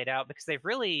them played out? Because they've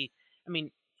really, I mean,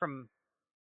 from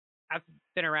I've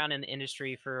been around in the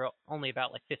industry for only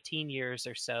about like 15 years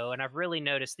or so, and I've really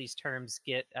noticed these terms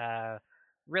get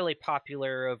really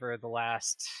popular over the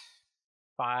last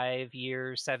 5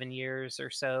 years, 7 years or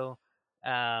so,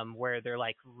 where they're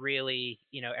like really,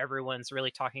 everyone's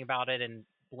really talking about it and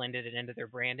blended it into their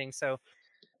branding. So,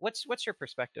 what's your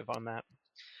perspective on that?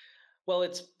 Well,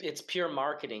 it's pure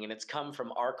marketing, and it's come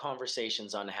from our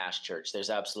conversations on Hash Church.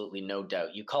 There's absolutely no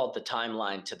doubt. You called the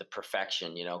timeline to the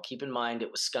perfection. Keep in mind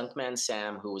it was Skunkman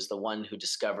Sam who was the one who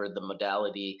discovered the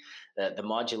modality, the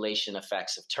modulation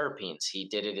effects of terpenes. He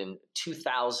did it in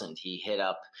 2000. He hit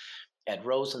up Ed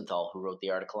Rosenthal, who wrote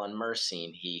the article on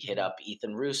myrcene. He hit up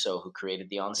Ethan Russo, who created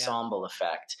the ensemble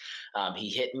effect. He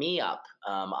hit me up.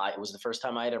 It was the first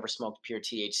time I had ever smoked pure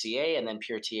THCA, and then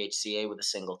pure THCA with a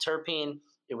single terpene.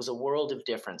 It was a world of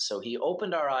difference. So he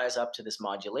opened our eyes up to this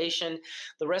modulation.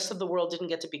 The rest of the world didn't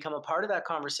get to become a part of that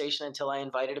conversation until I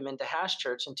invited him into Hash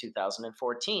Church in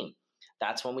 2014.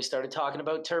 That's when we started talking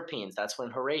about terpenes. That's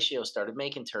when Horatio started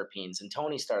making terpenes, and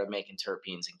Tony started making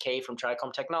terpenes, and Kay from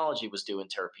Trichome Technology was doing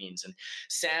terpenes, and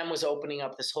Sam was opening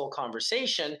up this whole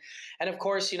conversation. And of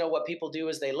course, what people do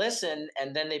is they listen,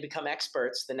 and then they become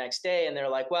experts the next day, and they're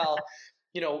like, well,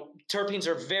 terpenes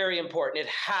are very important. It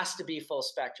has to be full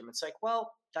spectrum. It's like,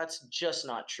 well, that's just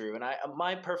not true. And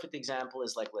my perfect example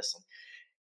is like, listen,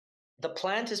 the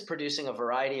plant is producing a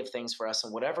variety of things for us,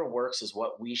 and whatever works is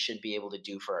what we should be able to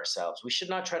do for ourselves. We should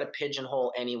not try to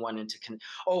pigeonhole anyone into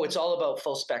it's all about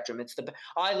full spectrum.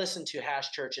 I listen to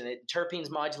Hash Church, and terpenes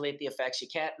modulate the effects. You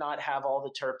can't not have all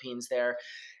the terpenes there.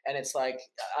 And it's like,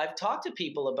 I've talked to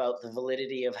people about the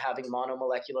validity of having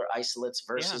monomolecular isolates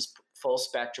versus full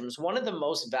spectrums. One of the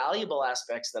most valuable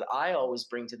aspects that I always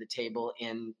bring to the table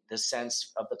in the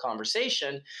sense of the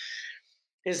conversation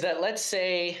is that, let's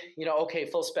say, okay,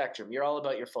 full spectrum. You're all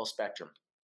about your full spectrum.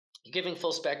 You're giving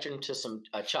full spectrum to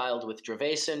a child with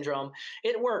Dravet syndrome.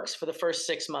 It works for the first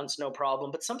 6 months, no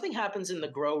problem. But something happens in the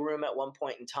grow room at one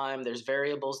point in time. There's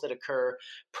variables that occur.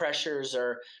 Pressures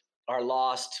are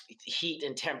lost. Heat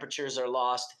and temperatures are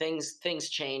lost. Things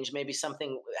change. Maybe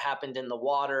something happened in the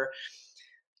water.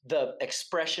 The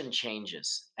expression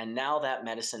changes, and now that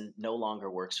medicine no longer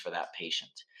works for that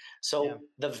patient. So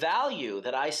the value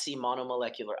that I see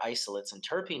monomolecular isolates and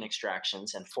terpene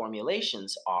extractions and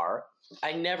formulations are,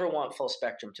 I never want full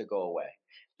spectrum to go away.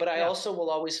 But I also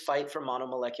will always fight for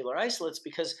monomolecular isolates,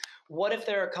 because what if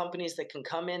there are companies that can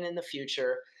come in the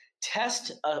future,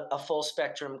 test a full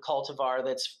spectrum cultivar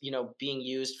that's being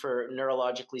used for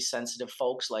neurologically sensitive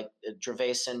folks like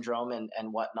Dravet syndrome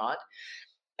and whatnot.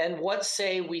 And what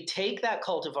say we take that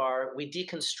cultivar, we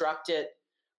deconstruct it,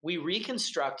 we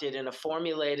reconstruct it in a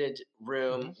formulated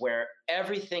room where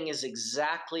everything is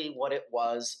exactly what it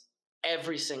was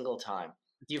every single time.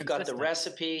 You've got the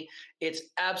recipe. It's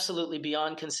absolutely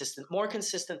beyond consistent, more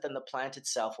consistent than the plant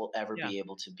itself will ever be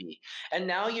able to be. And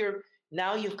now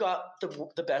you've got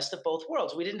the best of both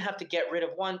worlds. We didn't have to get rid of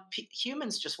one.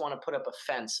 Humans just want to put up a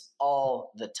fence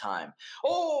all the time.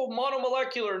 Oh,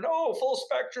 monomolecular, no, full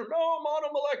spectrum, no,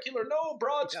 monomolecular, no,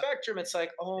 broad spectrum. It's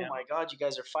like, my God, you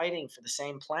guys are fighting for the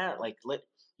same plant. Like,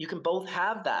 you can both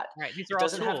have that. Right. These are all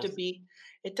tools.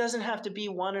 It doesn't have to be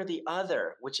one or the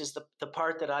other, which is the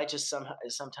part that I just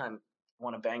sometimes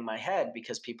want to bang my head,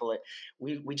 because people,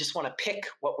 we just want to pick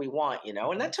what we want,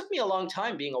 and that took me a long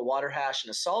time, being a water hash and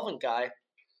a solvent guy.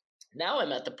 Now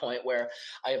I'm at the point where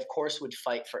I, of course, would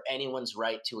fight for anyone's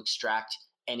right to extract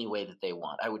any way that they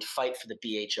want. I would fight for the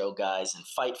BHO guys, and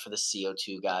fight for the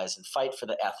CO2 guys, and fight for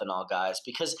the ethanol guys,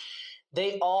 because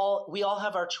we all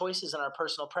have our choices and our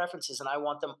personal preferences, and I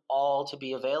want them all to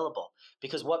be available,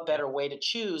 because what better way to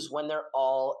choose when they're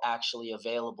all actually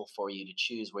available for you to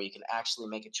choose, where you can actually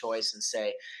make a choice and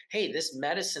say, hey, this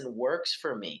medicine works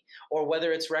for me. Or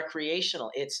whether it's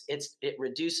recreational, it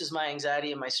reduces my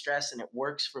anxiety and my stress, and it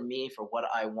works for me for what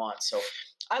I want. So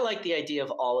I like the idea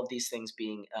of all of these things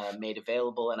being made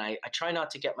available, and I try not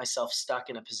to get myself stuck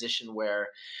in a position where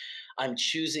I'm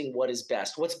choosing what is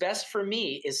best. What's best for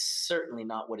me is certainly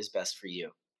not what is best for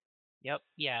you. Yep.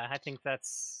 Yeah, I think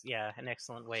that's an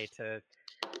excellent way to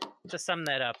sum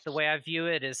that up. The way I view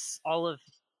it is all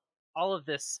of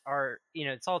this are,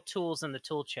 it's all tools in the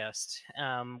tool chest,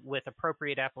 with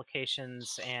appropriate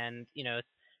applications and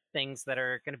things that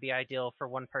are going to be ideal for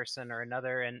one person or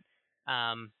another. And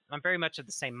I'm very much of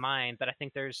the same mind, but I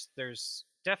think there's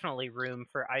definitely room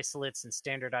for isolates and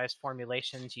standardized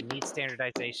formulations. You need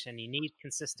standardization. You need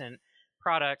consistent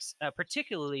products,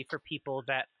 particularly for people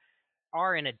that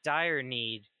are in a dire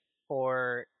need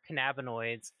for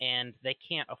cannabinoids and they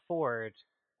can't afford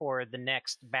for the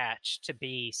next batch to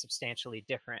be substantially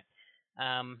different.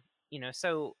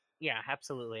 So yeah,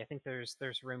 absolutely. I think there's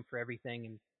room for everything.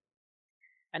 And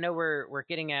I know we're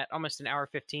getting at almost an hour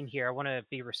 15 here. I want to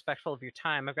be respectful of your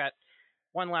time. I've got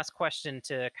one last question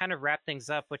to kind of wrap things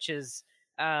up, which is,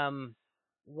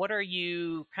 what are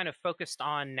you kind of focused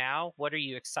on now? What are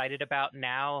you excited about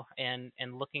now, and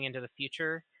looking into the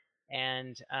future?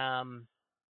 And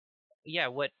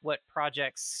what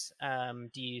projects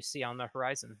do you see on the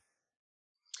horizon?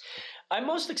 I'm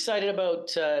most excited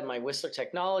about my Whistler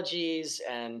Technologies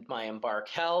and my Embark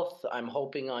Health. I'm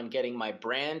hoping on getting my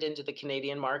brand into the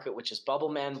Canadian market, which is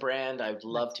Bubbleman brand. I'd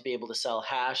love to be able to sell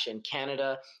hash in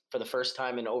Canada for the first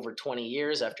time in over 20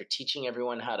 years after teaching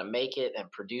everyone how to make it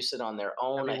and produce it on their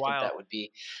own. I think that would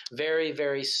be very,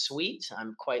 very sweet.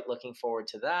 I'm quite looking forward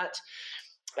to that.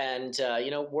 And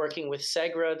working with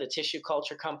Segra, the tissue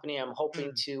culture company, I'm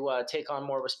hoping to take on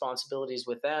more responsibilities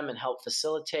with them and help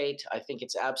facilitate. I think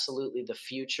it's absolutely the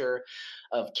future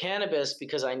of cannabis,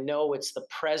 because I know it's the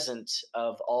present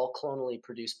of all clonally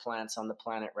produced plants on the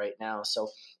planet right now. So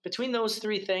between those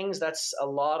three things, that's a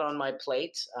lot on my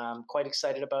plate. I'm quite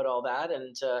excited about all that.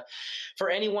 And for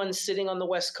anyone sitting on the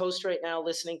West Coast right now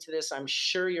listening to this, I'm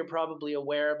sure you're probably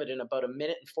aware, but in about a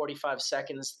minute and 45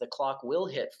 seconds, the clock will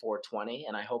hit 4:20.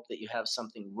 And I hope that you have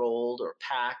something rolled or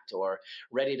packed or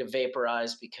ready to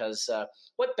vaporize, because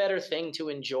what better thing to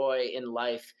enjoy in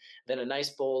life than a nice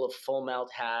bowl of full melt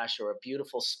hash or a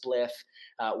beautiful spliff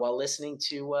while listening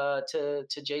to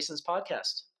Jason's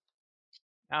podcast.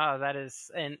 Oh, that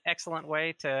is an excellent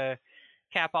way to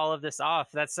cap all of this off.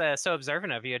 That's so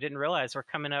observant of you. I didn't realize we're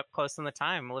coming up close on the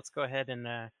time. Let's go ahead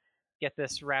and get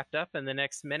this wrapped up in the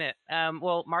next minute.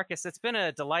 Well, Marcus, it's been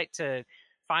a delight to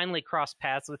finally cross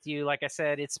paths with you. Like I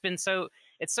said, it's so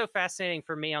fascinating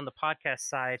for me on the podcast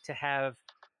side to have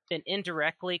been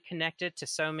indirectly connected to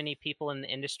so many people in the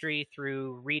industry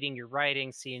through reading your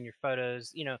writing, seeing your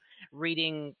photos,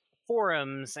 reading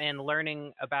forums and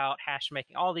learning about hash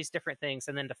making, all these different things.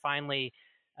 And then to finally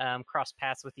cross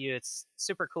paths with you, it's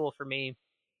super cool for me,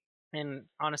 and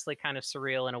honestly kind of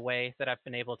surreal in a way that I've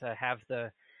been able to have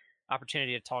the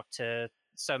opportunity to talk to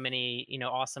so many,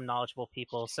 awesome, knowledgeable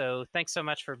people. So thanks so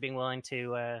much for being willing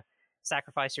to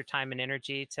sacrifice your time and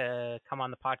energy to come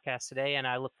on the podcast today. And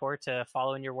I look forward to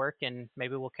following your work, and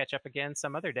maybe we'll catch up again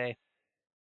some other day.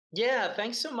 Yeah,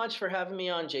 thanks so much for having me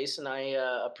on, Jason. I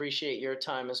appreciate your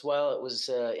time as well. It was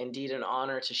indeed an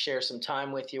honor to share some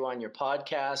time with you on your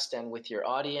podcast and with your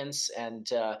audience.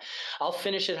 And I'll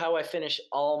finish it how I finish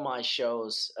all my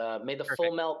shows. May the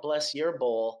full melt bless your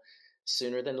bowl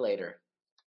sooner than later.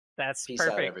 That's Peace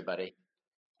perfect. out, everybody.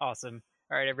 Awesome.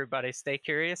 All right, everybody, stay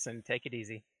curious and take it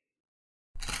easy.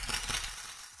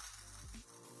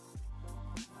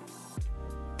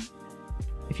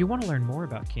 If you want to learn more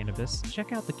about cannabis,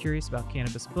 check out the Curious About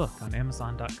Cannabis book on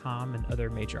Amazon.com and other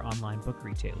major online book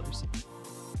retailers.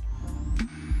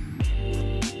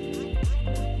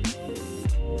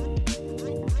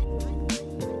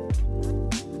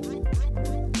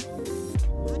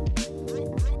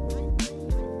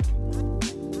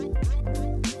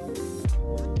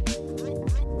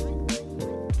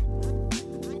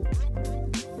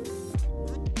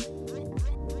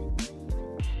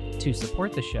 To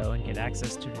support the show and get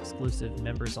access to an exclusive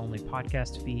members-only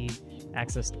podcast feed,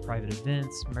 access to private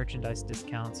events, merchandise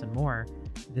discounts, and more,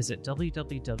 visit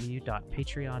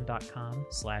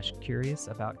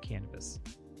www.patreon.com/curiousaboutcannabis.